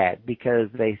it bad because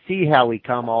they see how we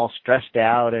come all stressed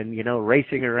out and,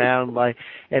 racing around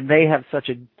and they have such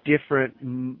a different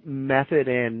method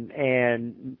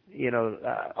and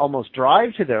almost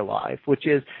drive to their life, which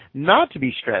is not to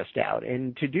be stressed out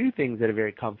and to do things at a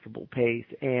very comfortable pace.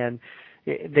 And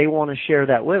they want to share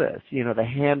that with us. The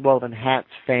hand-woven hats,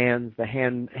 fans, the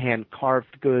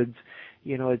hand-carved goods.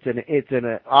 It's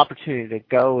an opportunity to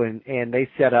go and they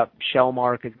set up shell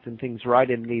markets and things right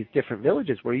in these different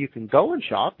villages where you can go and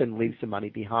shop and leave some money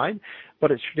behind.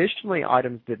 But it's traditionally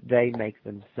items that they make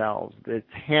themselves. It's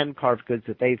hand-carved goods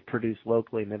that they've produced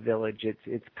locally in the village.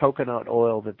 It's coconut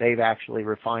oil that they've actually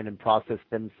refined and processed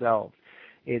themselves.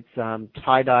 It's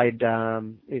tie-dyed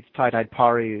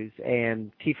parius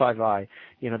and T5I,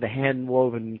 the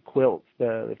hand-woven quilts,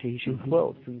 the Tahitian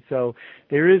quilts. And so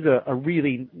there is a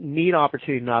really neat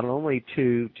opportunity not only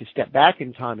to step back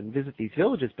in time and visit these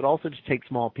villages, but also to take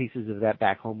small pieces of that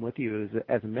back home with you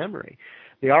as a memory.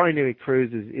 the Aranui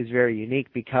cruise is very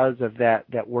unique because of that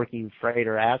working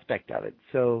freighter aspect of it.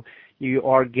 So you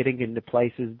are getting into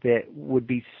places that would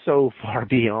be so far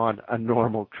beyond a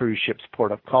normal cruise ship's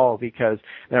port of call, because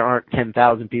there aren't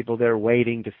 10,000 people there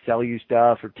waiting to sell you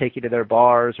stuff or take you to their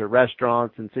bars or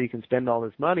restaurants, and so you can spend all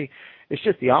this money. It's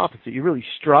just the opposite. You really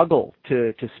struggle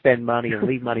to spend money and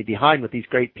leave money behind with these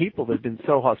great people that have been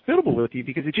so hospitable with you,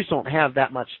 because you just don't have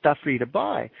that much stuff for you to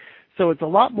buy. So it's a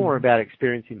lot more about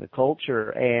experiencing the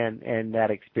culture and that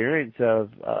experience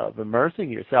of immersing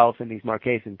yourself in these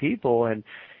Marquesan people. And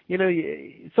you know,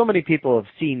 so many people have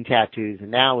seen tattoos, and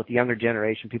now with the younger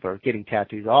generation, people are getting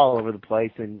tattoos all over the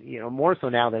place, and, you know, more so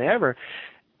now than ever.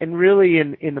 And really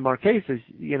in the Marquesas,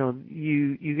 you know,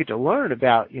 you get to learn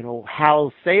about, you know,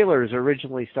 how sailors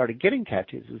originally started getting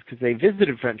tattoos, because they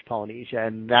visited French Polynesia,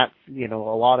 and that's, you know,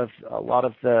 a lot of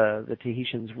the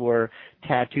Tahitians were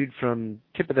tattooed from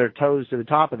tip of their toes to the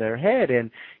top of their head, and,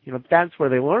 you know, that's where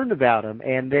they learned about them.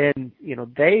 And then, you know,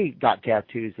 they got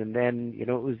tattoos, and then, you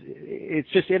know, it's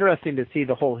just interesting to see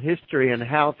the whole history and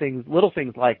how little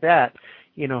things like that,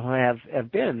 you know, have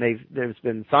been. There's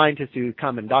been scientists who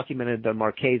come and documented the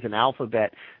Marquesan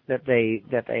alphabet that they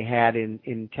had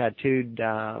in tattooed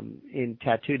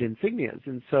insignias,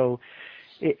 and so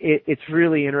it's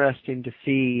really interesting to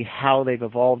see how they've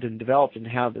evolved and developed, and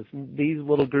how these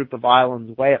little group of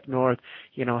islands way up north,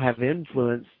 you know, have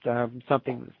influenced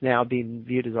something that's now being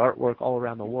viewed as artwork all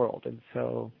around the world. And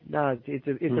so, no, it's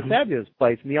a fabulous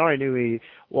place. And the Aranui,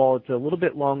 while it's a little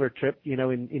bit longer trip, you know,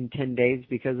 in 10 days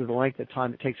because of the length of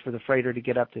time it takes for the freighter to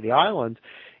get up to the islands,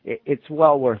 it's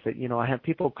well worth it. You know, I have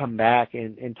people come back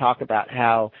and talk about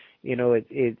how, you know,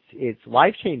 it's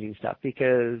life-changing stuff,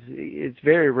 because it's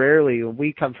very rarely, when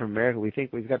we come from America, we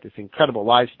think we've got this incredible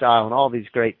lifestyle and all these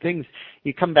great things.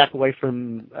 You come back away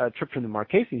from a trip from the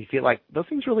Marquesas, you feel like those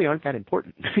things really aren't that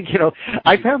important. You know,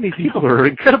 I found these people who are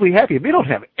incredibly happy, and they don't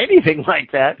have anything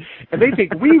like that, and they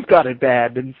think we've got it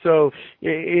bad. And so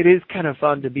it is kind of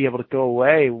fun to be able to go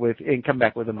away with and come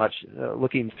back with a much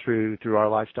looking through our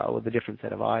lifestyle with a different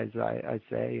set of eyes, I'd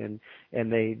say,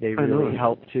 and they really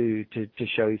help to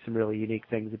show you some really unique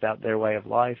things about their way of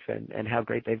life and how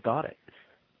great they've got it.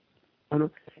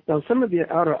 Now, some of the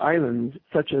outer islands,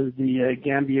 such as the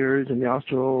Gambiers and the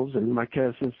Australs and the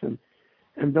Marquesas,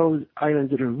 and those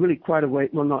islands that are really quite away,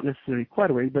 well, not necessarily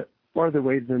quite away, but farther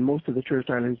away than most of the tourist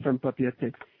islands from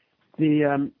Papeete.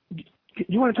 You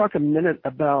want to talk a minute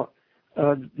about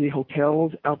the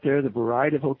hotels out there, the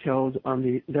variety of hotels on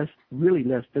the really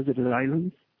less visited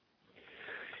islands?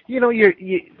 You know, you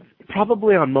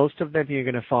probably on most of them you're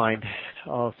going to find,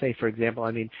 I'll say, for example,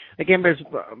 I mean, again, there's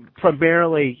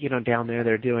primarily, you know, down there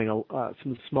they're doing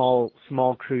some small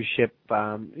cruise ship,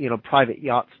 you know, private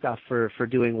yacht stuff for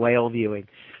doing whale viewing.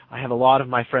 I have a lot of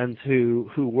my friends who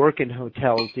work in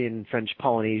hotels in French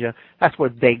Polynesia. That's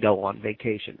where they go on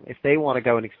vacation. If they want to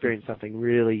go and experience something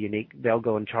really unique, they'll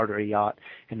go and charter a yacht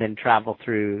and then travel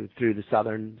through the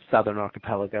southern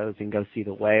archipelagos and go see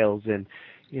the whales. And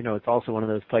you know, it's also one of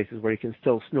those places where you can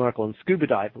still snorkel and scuba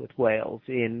dive with whales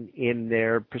in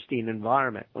their pristine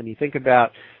environment. When you think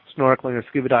about snorkeling or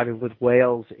scuba diving with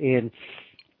whales in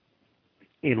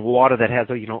water that has,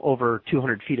 you know, over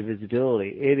 200 feet of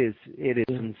visibility, it is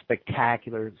some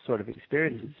spectacular sort of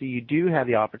experiences. So you do have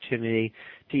the opportunity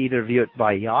to either view it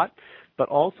by yacht, but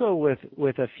also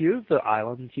with a few of the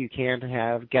islands, you can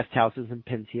have guest houses and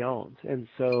pensions. And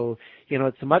so, you know,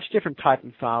 it's a much different type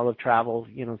and style of travel.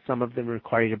 You know, some of them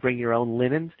require you to bring your own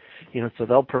linens, you know, so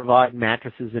they'll provide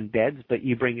mattresses and beds, but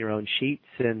you bring your own sheets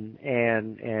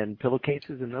and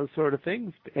pillowcases and those sort of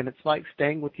things. And it's like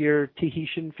staying with your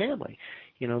Tahitian family.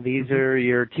 You know, these are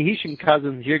your Tahitian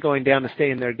cousins. You're going down to stay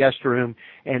in their guest room,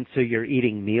 and so you're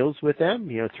eating meals with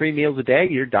them. You know, 3 meals a day.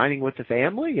 You're dining with the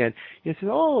family, and you say,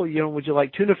 "Oh, you know, would you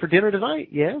like tuna for dinner tonight?"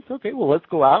 Yes, okay. Well, let's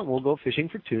go out and we'll go fishing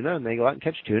for tuna, and they go out and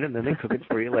catch tuna, and then they cook it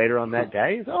for you later on that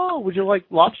day. Oh, would you like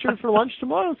lobster for lunch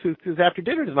tomorrow? Because after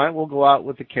dinner tonight, we'll go out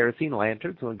with the kerosene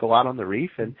lanterns and we'll go out on the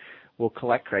reef and we'll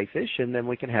collect crayfish, and then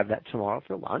we can have that tomorrow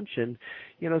for lunch. And,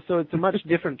 you know, so it's a much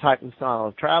different type and style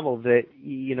of travel that,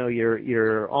 you know,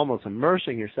 you're almost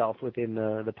immersing yourself within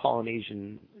the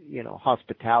Polynesian, you know,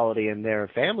 hospitality and their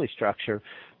family structure.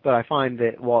 But I find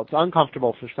that while it's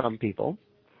uncomfortable for some people,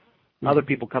 Other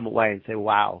people come away and say,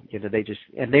 wow,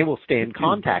 and they will stay in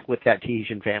contact with that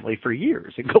Tahitian family for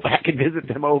years and go back and visit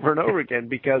them over and over again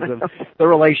because of the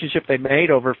relationship they made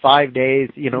over 5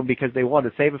 days, because they wanted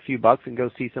to save a few bucks and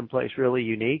go see someplace really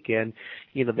unique, and,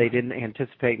 they didn't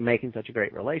anticipate making such a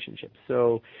great relationship.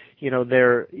 So,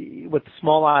 they're, with the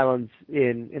small islands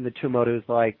in the Tuamotus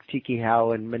like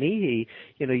Tikihau and Manihi,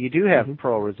 you do have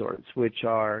Pearl Resorts, which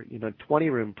are,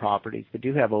 20-room properties that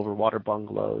do have overwater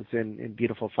bungalows and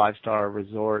beautiful 5-star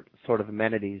resort sort of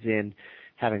amenities in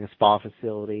having a spa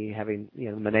facility, having,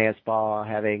 Manea Spa,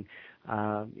 having,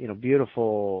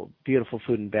 beautiful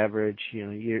food and beverage.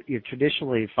 You're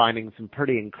traditionally finding some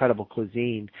pretty incredible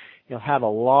cuisine. You'll have a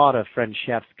lot of French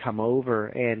chefs come over,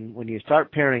 and when you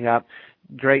start pairing up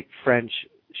great French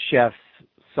chefs'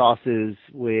 sauces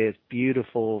with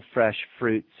beautiful fresh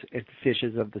fruits and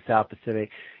fishes of the South Pacific,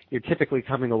 you're typically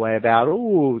coming away about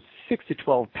 6 to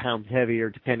 12 pounds heavier,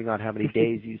 depending on how many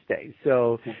days you stay.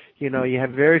 So, you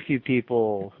have very few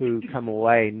people who come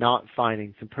away not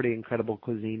finding some pretty incredible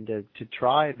cuisine to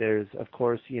try. There's, of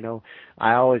course,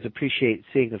 I always appreciate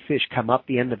seeing a fish come up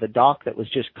the end of the dock that was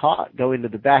just caught, go into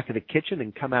the back of the kitchen,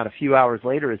 and come out a few hours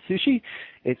later as sushi.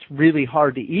 It's really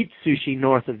hard to eat sushi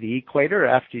north of the equator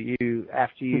after you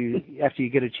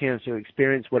get a chance to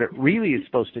experience what it really is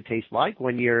supposed to taste like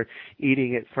when you're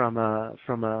eating it from a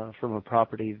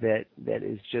property that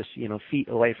is just feet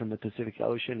away from the Pacific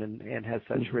Ocean and has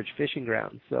such rich fishing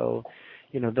grounds. So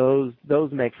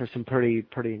those make for some pretty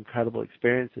incredible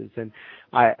experiences. And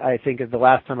I think of the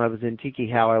last time I was in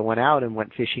Tikihau, I went out and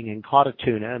went fishing and caught a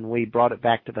tuna, and we brought it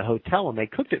back to the hotel and they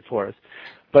cooked it for us.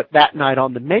 But that night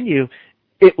on the menu,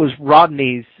 it was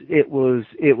Rodney's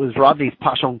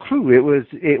passion cru.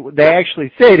 They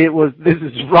actually said this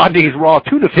is Rodney's raw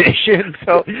tuna fish. And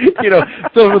so,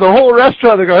 so for the whole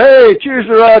restaurant, they go, hey, cheers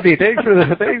to Rodney. Thanks for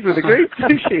the great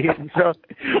sushi. And so,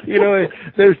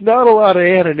 there's not a lot of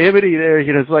anonymity there.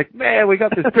 It's like, man, we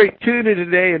got this great tuna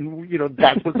today, and,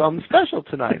 that's what's on the special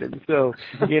tonight. And so,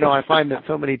 I find that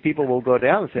so many people will go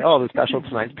down and say, oh, the special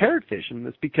tonight's parrotfish. And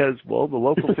it's because, well, the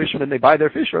local fishermen, they buy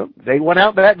their fish from, they went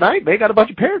out that night, they got a bunch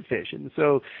of parrotfish, and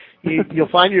so you'll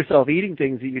find yourself eating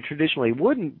things that you traditionally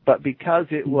wouldn't, but because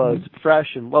it was fresh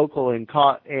and local and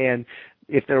caught, and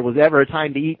if there was ever a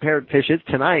time to eat parrotfish, it's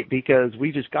tonight because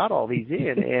we just got all these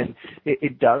in, and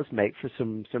it does make for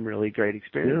some really great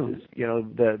experiences. Yeah.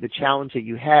 The challenge that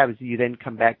you have is you then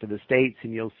come back to the States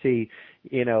and you'll see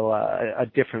a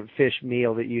different fish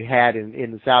meal that you had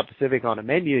in the South Pacific on a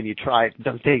menu, and you try it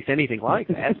doesn't taste anything like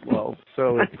that. Well,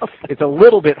 so it's a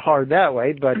little bit hard that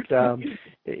way, but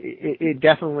it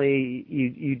definitely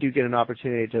you do get an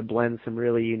opportunity to blend some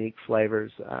really unique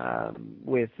flavors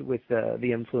with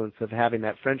the influence of having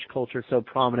that French culture so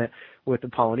prominent with the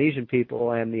Polynesian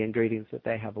people and the ingredients that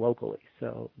they have locally.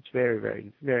 So it's very,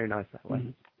 very, very nice that way.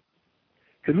 Mm-hmm.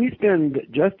 Could we spend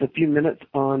just a few minutes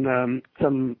on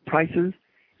some prices?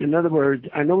 In other words,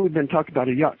 I know we've been talking about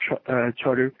a yacht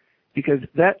charter because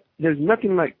there's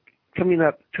nothing like coming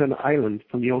up to an island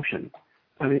from the ocean.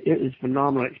 I mean, it is a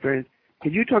phenomenal experience.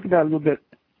 Could you talk about a little bit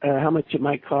how much it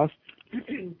might cost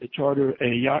to charter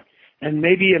a yacht, and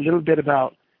maybe a little bit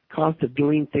about cost of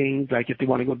doing things, like if they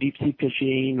want to go deep sea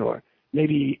fishing, or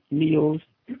maybe meals,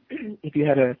 if you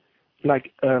had a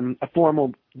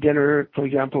formal dinner, for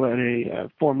example, at a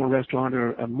formal restaurant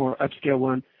or a more upscale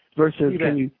one, versus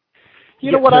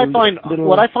what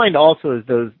I find also is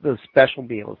those special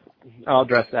meals. I'll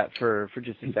address that for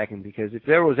just a second, because if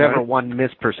there was ever one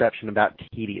misperception about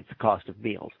Tahiti, it's the cost of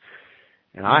meals.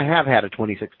 And I have had a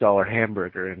 $26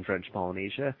 hamburger in French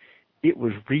Polynesia. It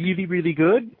was really, really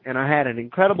good, and I had an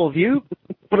incredible view,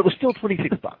 but it was still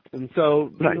 $26. And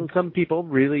so, some people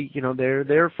really,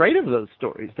 they're afraid of those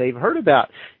stories. They've heard about,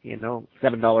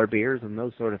 $7 beers and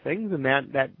those sort of things, and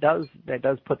that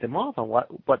does put them off on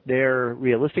what their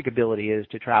realistic ability is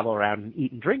to travel around and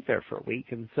eat and drink there for a week.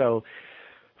 And so,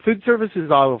 food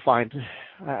services, I will find.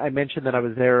 I mentioned that I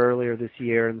was there earlier this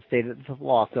year and stayed at the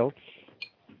Thalasso.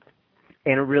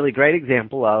 And a really great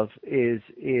example of is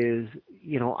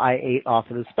I ate off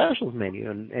of the specials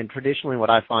menu, and traditionally what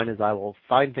I find is I will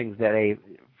find things that a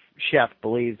chef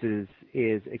believes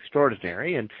is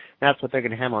extraordinary, and that's what they're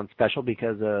going to have on special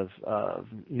because of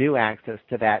new access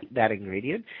to that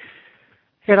ingredient.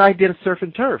 And I did a surf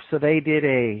and turf, so they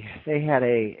had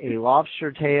a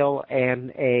lobster tail and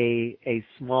a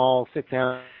small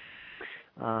 6-ounce.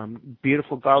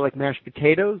 Beautiful garlic mashed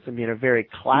potatoes. I mean, a very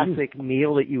classic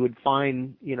meal that you would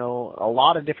find, a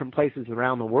lot of different places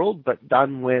around the world, but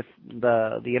done with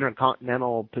the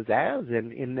intercontinental pizzazz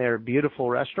and in their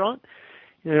beautiful restaurant.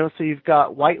 So you've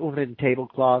got white linen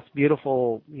tablecloths,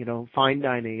 beautiful, fine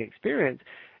dining experience,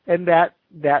 and that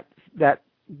that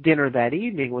dinner that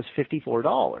evening was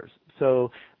 $54.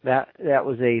 So that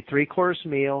was a 3-course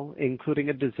meal, including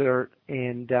a dessert,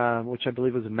 and which I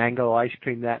believe was a mango ice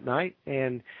cream that night.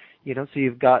 And so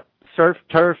you've got surf,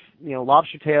 turf,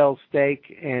 lobster tail,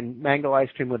 steak, and mango ice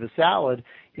cream with a salad,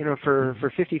 for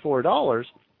 $54.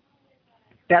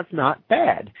 That's not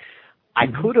bad. I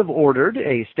could have ordered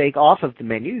a steak off of the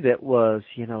menu that was,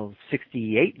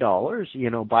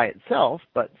 $68, by itself.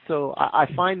 But so I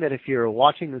find that if you're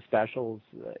watching the specials,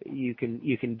 you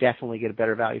can definitely get a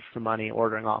better value for money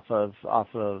ordering off of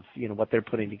what they're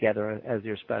putting together as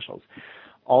their specials.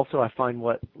 Also, I find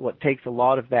what takes a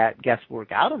lot of that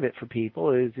guesswork out of it for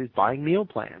people is buying meal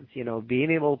plans.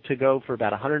 Being able to go for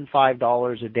about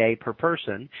 $105 a day per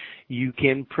person, you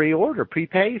can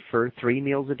prepay for 3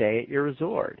 meals a day at your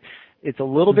resort. It's a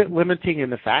little bit limiting in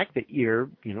the fact that you're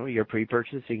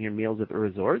pre-purchasing your meals at the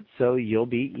resort, so you'll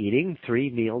be eating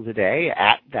 3 meals a day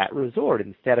at that resort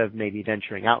instead of maybe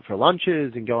venturing out for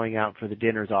lunches and going out for the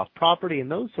dinners off property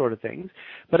and those sort of things.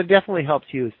 But it definitely helps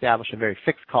you establish a very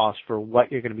fixed cost for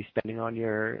what you're going to be spending on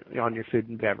your food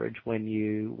and beverage when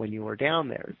you are down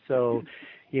there. So,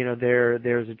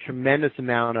 there's a tremendous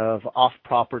amount of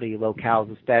off-property locales,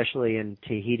 especially in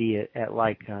Tahiti at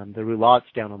the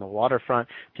roulottes down on the waterfront,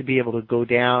 to be able to go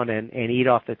down and eat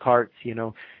off the carts.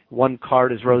 One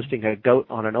cart is roasting a goat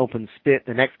on an open spit.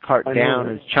 The next cart down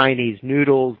is Chinese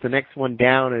noodles. The next one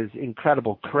down is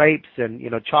incredible crepes and,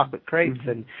 chocolate crepes.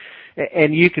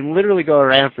 And you can literally go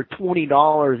around for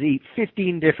 $20, eat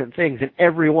 15 different things, and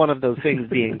every one of those things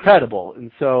be incredible.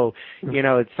 And so,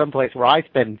 it's someplace where I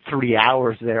spend 3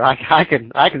 hours there. I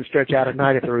can stretch out a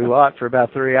night at the roulotte for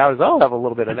about 3 hours. I'll have a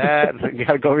little bit of that. And then you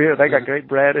gotta go over here. They got great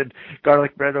bread and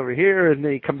garlic bread over here, and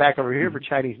then you come back over here for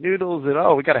Chinese noodles,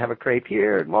 and we got to have a crepe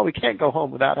here. And we can't go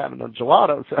home without having a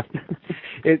gelato. So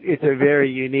it's a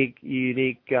very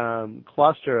unique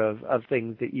cluster of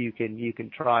things that you can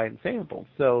try and sample.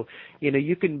 So,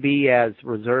 you can be as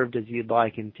reserved as you'd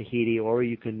like in Tahiti, or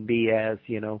you can be as,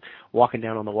 walking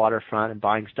down on the waterfront and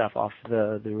buying stuff off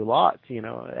the roulottes,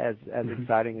 as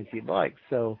exciting as you'd like.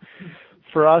 So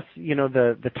for us,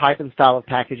 the type and style of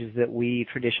packages that we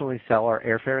traditionally sell are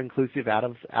airfare inclusive out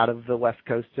of the west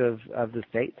coast of the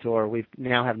States, or we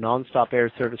now have nonstop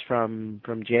air service from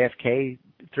JFK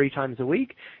 3 times a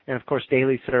week, and of course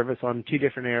daily service on 2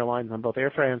 different airlines on both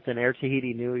Air France and Air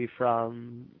Tahiti Nui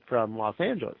from Los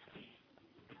Angeles.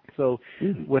 So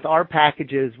with our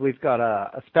packages, we've got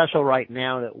a special right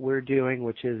now that we're doing,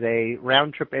 which is a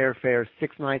round-trip airfare,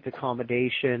 6 nights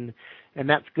accommodation, and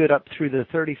that's good up through the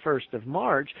 31st of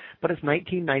March, but it's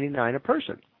 $19.99 a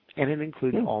person, and it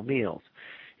includes all meals.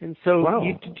 And so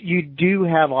you do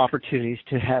have opportunities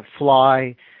to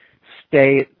fly,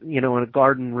 stay, in a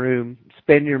garden room,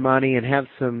 spend your money, and have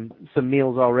some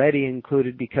meals already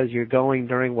included because you're going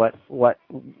during what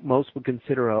most would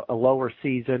consider a lower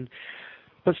season.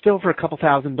 But still, for a couple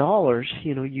 $1,000,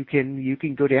 you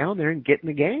can go down there and get in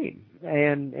the game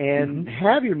and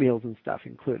have your meals and stuff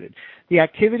included. The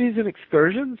activities and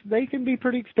excursions, they can be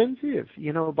pretty expensive.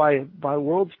 By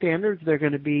world standards, they're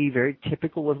going to be very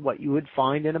typical of what you would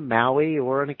find in a Maui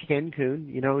or in a Cancun.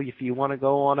 If you want to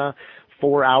go on a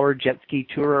 4-hour jet ski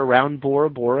tour around Bora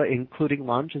Bora, including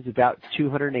lunch, is about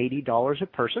 $280 a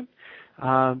person.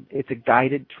 It's a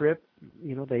guided trip.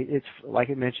 It's like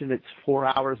I mentioned, it's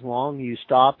 4 hours long. You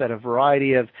stop at a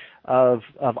variety of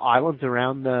islands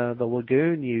around the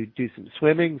lagoon. You do some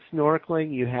swimming,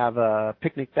 snorkeling. You have a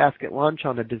picnic basket lunch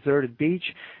on a deserted beach,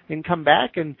 and come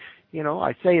back. And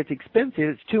I say it's expensive.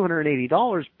 It's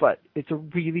 $280, but it's a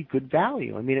really good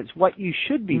value. I mean, it's what you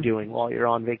should be doing while you're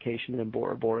on vacation in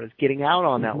Bora Bora, is getting out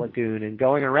on that lagoon and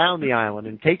going around the island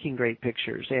and taking great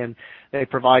pictures. And they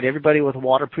provide everybody with a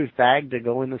waterproof bag to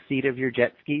go in the seat of your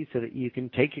jet ski so that you can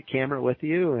take your camera with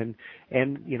you and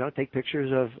take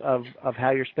pictures of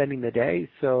how you're spending the day.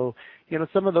 So,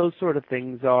 some of those sort of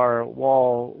things are,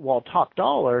 while top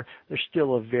dollar, they're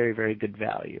still a very, very good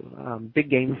value. Big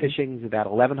game fishing is about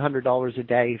 $1,100 a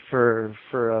day for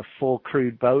a full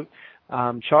crewed boat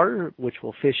charter, which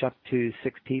will fish up to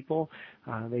 6 people.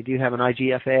 They do have an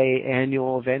IGFA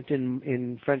annual event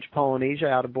in French Polynesia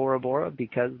out of Bora Bora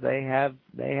because they have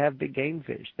big game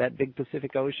fish. That big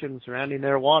Pacific Ocean surrounding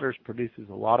their waters produces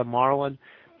a lot of marlin,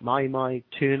 mahi-mahi,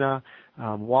 tuna,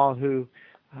 wahoo.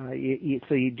 So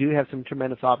you do have some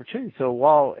tremendous opportunities. So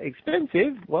while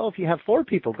expensive, if you have 4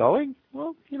 people going,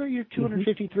 you're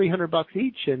 $250, $300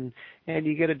 each, and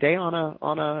you get a day on a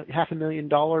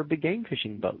 $500,000 big game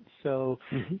fishing boat. So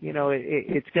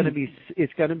it's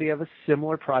going to be of a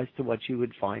similar price to what you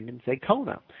would find in, say,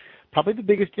 Kona. probably the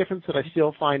biggest difference that I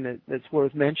still find that's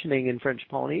worth mentioning in French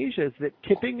Polynesia is that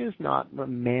tipping is not a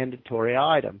mandatory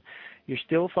item. You're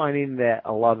still finding that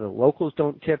a lot of the locals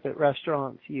don't tip at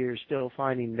restaurants. You're still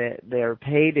finding that they're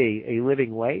paid a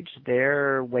living wage.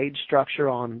 Their wage structure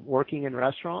on working in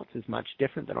restaurants is much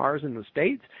different than ours in the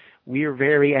States. We are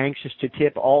very anxious to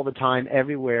tip all the time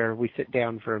everywhere we sit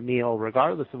down for a meal,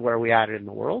 regardless of where we are in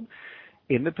the world.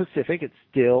 In the Pacific, it's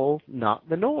still not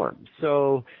the norm.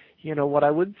 So, what I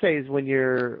would say is when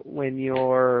you're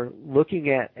looking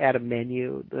at a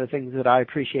menu, the things that I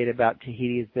appreciate about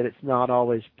Tahiti is that it's not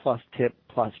always plus tip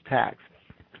plus tax.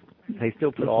 They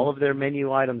still put all of their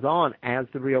menu items on as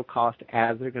the real cost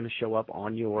as they're going to show up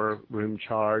on your room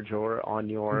charge or on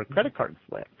your credit card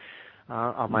slip.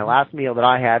 On my last meal that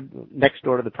I had next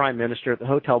door to the Prime Minister at the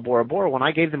Hotel Bora Bora, when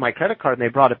I gave them my credit card and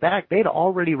they brought it back, they'd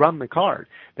already run the card.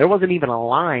 There wasn't even a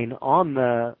line on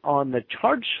the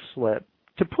charge slip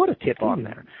to put a tip on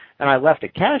there. And I left a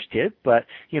cash tip, but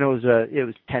it was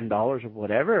 $10 or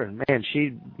whatever, and man,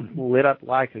 she lit up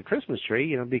like a Christmas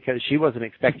tree, because she wasn't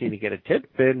expecting to get a tip,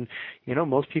 and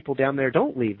most people down there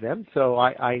don't leave them. So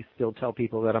I still tell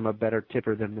people that I'm a better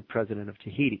tipper than the president of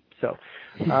Tahiti. So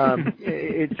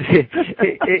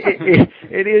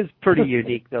it is pretty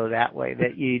unique though that way,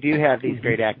 that you do have these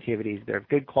great activities. They're of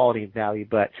good quality and value,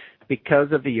 but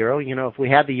because of the euro, if we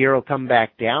had the euro come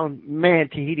back down, man,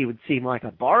 Tahiti would seem like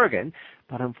a bargain.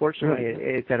 But unfortunately,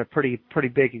 it's at a pretty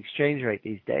big exchange rate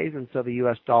these days, and so the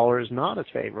U.S. dollar is not as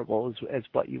favorable as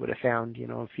what you would have found,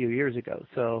 a few years ago.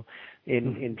 So,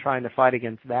 in trying to fight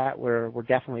against that, we're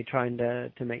definitely trying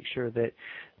to make sure that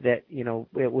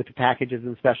with the packages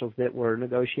and specials that we're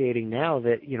negotiating now,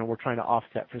 that we're trying to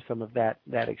offset for some of that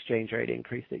exchange rate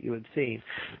increase that you would see.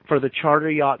 For the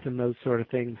charter yachts and those sort of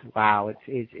things, wow,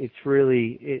 it's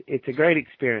really a great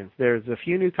experience. There's a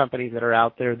few new companies that are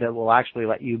out there that will actually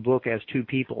let you book as two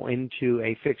people into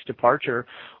a fixed departure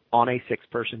on a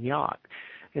 6-person yacht.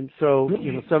 And so,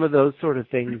 some of those sort of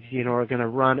things, are going to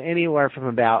run anywhere from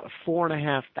about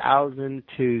 $4,500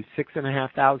 to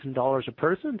 $6,500 a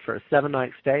person for a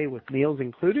 7-night stay with meals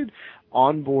included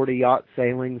on board a yacht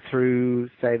sailing through,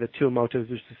 say, the Tuamotus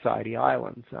or Society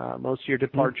Islands. Most of your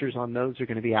departures on those are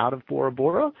going to be out of Bora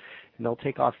Bora, and they'll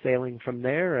take off sailing from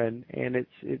there, and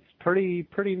it's pretty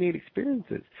neat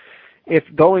experiences. If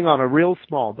going on a real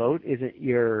small boat isn't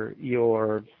your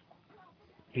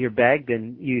bag,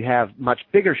 then you have much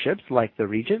bigger ships like the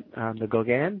Regent, the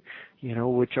Gauguin,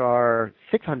 which are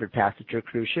 600-passenger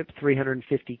cruise ship,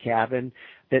 350 cabin,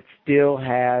 that still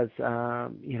has, a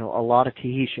lot of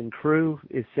Tahitian crew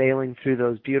is sailing through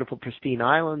those beautiful, pristine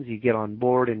islands. You get on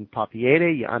board in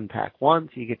Papeete, you unpack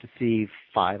once, you get to see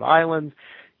 5 islands,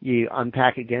 you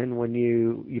unpack again when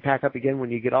you pack up again when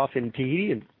you get off in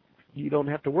Tahiti, and you don't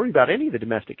have to worry about any of the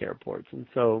domestic airports. And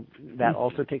so that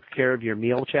also takes care of your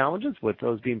meal challenges with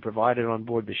those being provided on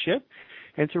board the ship.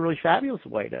 And it's a really fabulous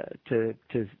way to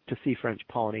see French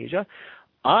Polynesia.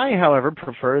 I, however,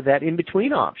 prefer that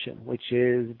in-between option, which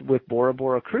is with Bora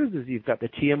Bora Cruises, you've got the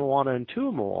Tia Moana and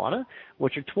Tua Moana,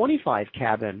 which are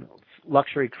 25-cabin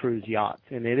luxury cruise yachts.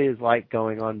 And it is like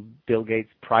going on Bill Gates'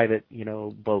 private,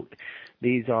 boat.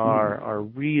 These are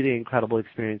really incredible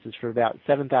experiences for about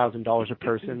 $7,000 a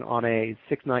person on a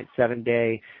 6-night,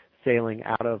 7-day sailing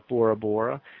out of Bora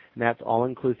Bora. And that's all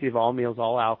inclusive, all meals,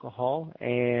 all alcohol.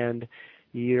 And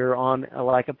you're on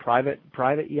like a private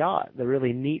yacht. The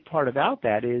really neat part about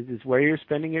that is where you're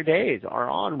spending your days are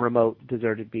on remote,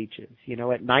 deserted beaches.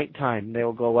 At nighttime,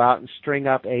 they'll go out and string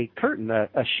up a curtain, a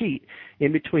sheet,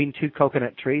 in between 2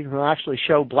 coconut trees, and they'll actually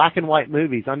show black and white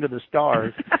movies under the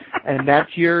stars. And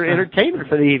that's your entertainment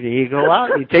for the evening. You go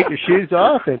out, you take your shoes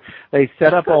off, and they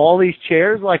set up all these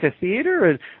chairs like a theater,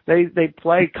 and they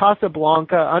play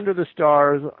Casablanca under the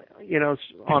stars,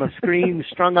 on a screen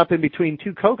strung up in between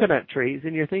 2 coconut trees,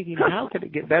 and you're thinking, how could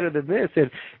it get better than this? And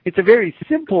it's a very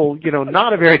simple,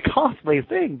 not a very costly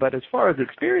thing, but as far as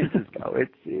experiences go,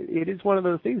 it is one of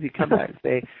those things you come back and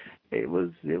say, it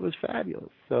was fabulous.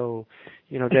 So,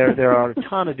 there are a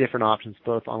ton of different options,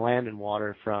 both on land and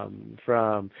water, from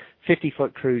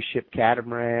 50-foot cruise ship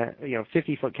catamaran,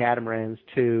 50-foot catamarans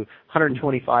to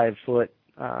 125-foot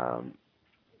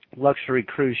luxury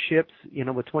cruise ships,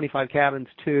 with 25 cabins,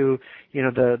 to,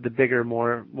 the bigger,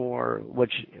 more,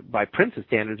 which by Princess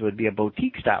standards would be a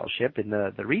boutique style ship in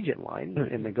the Regent line,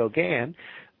 in the Gauguin.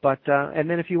 But and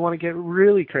then if you want to get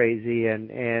really crazy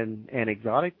and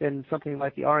exotic, then something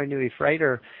like the RA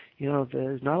Freighter,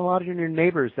 there's not a lot of your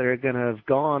neighbors that are going to have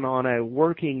gone on a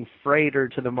working freighter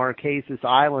to the Marquesas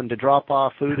Island to drop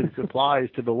off food and supplies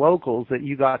to the locals that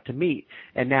you got to meet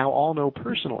and now all know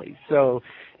personally. So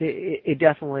it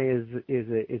definitely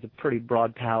is a pretty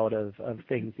broad palette of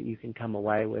things that you can come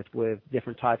away with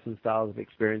different types and styles of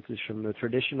experiences, from the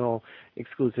traditional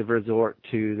exclusive resort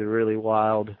to the really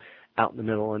wild, out in the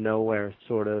middle of nowhere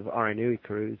sort of RA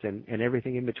cruise and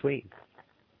everything in between.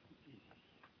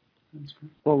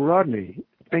 Well, Rodney,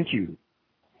 thank you.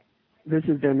 This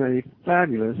has been a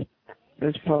fabulous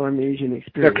Polynesian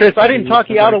experience. Now, Chris, I didn't talk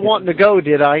you out of wanting to go,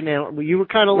 did I? Now, you were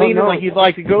kind of leaning like you'd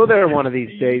like to go there one of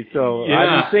these days, so I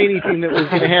didn't say anything that was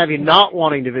going to have you not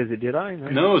wanting to visit, did I?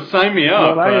 No, sign me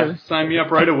up. Sign me up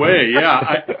right away.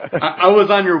 Yeah, I was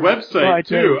on your website,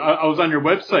 too. I was on your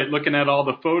website looking at all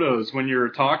the photos when you were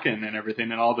talking and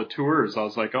everything and all the tours. I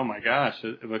was like, oh, my gosh,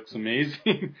 it looks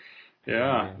amazing.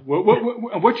 Yeah.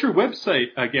 What's your website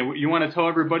again? You want to tell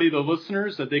everybody, the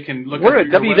listeners, that they can look at your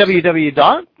website? We're at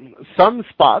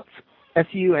www.sunspots,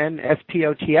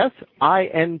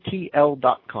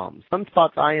 sunspotsintl.com.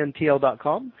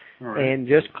 Sunspotsintl.com. Right. And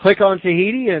just click on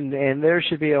Tahiti, and there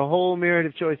should be a whole myriad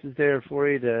of choices there for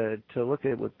you to look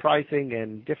at with pricing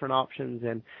and different options.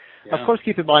 And of course,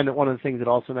 keep in mind that one of the things that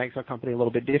also makes our company a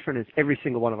little bit different is every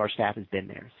single one of our staff has been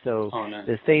there. So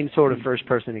the same sort of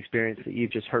first-person experience that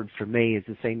you've just heard from me is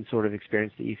the same sort of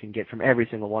experience that you can get from every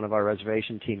single one of our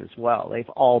reservation team as well. They've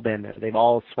all been there. They've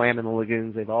all swam in the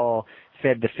lagoons. They've all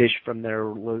fed the fish from their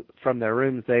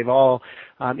rooms. They've all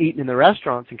eaten in the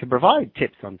restaurants and can provide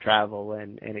tips on travel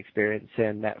and experience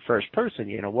and that first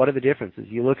person. What are the differences?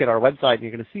 You look at our website and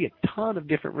you're going to see a ton of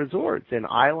different resorts and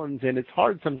islands, and it's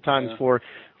hard sometimes for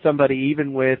somebody,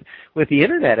 even with the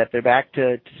internet at their back,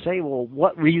 to say, well,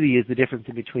 what really is the difference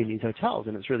in between these hotels?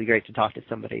 And it's really great to talk to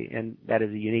somebody, and that is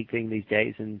a unique thing these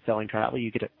days in selling travel. You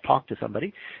get to talk to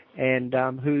somebody and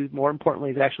who, more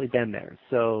importantly, has actually been there.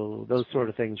 So those sort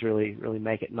of things really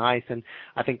make it nice, and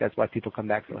I think that's why people come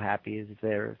back so happy, is if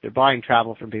they're buying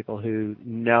travel from people who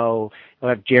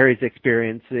have Jerry's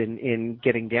experience in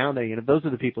getting down there. Those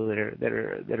are the people that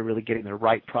are really getting the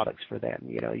right products for them.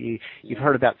 You've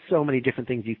heard about so many different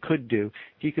things you could do.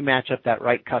 If you can match up that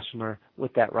right customer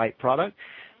with that right product,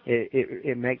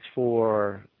 it makes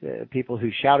for people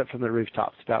who shout it from the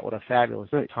rooftops about what a fabulous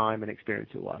time and experience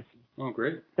it was. Oh,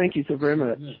 great. Thank you so very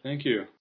much. Thank you.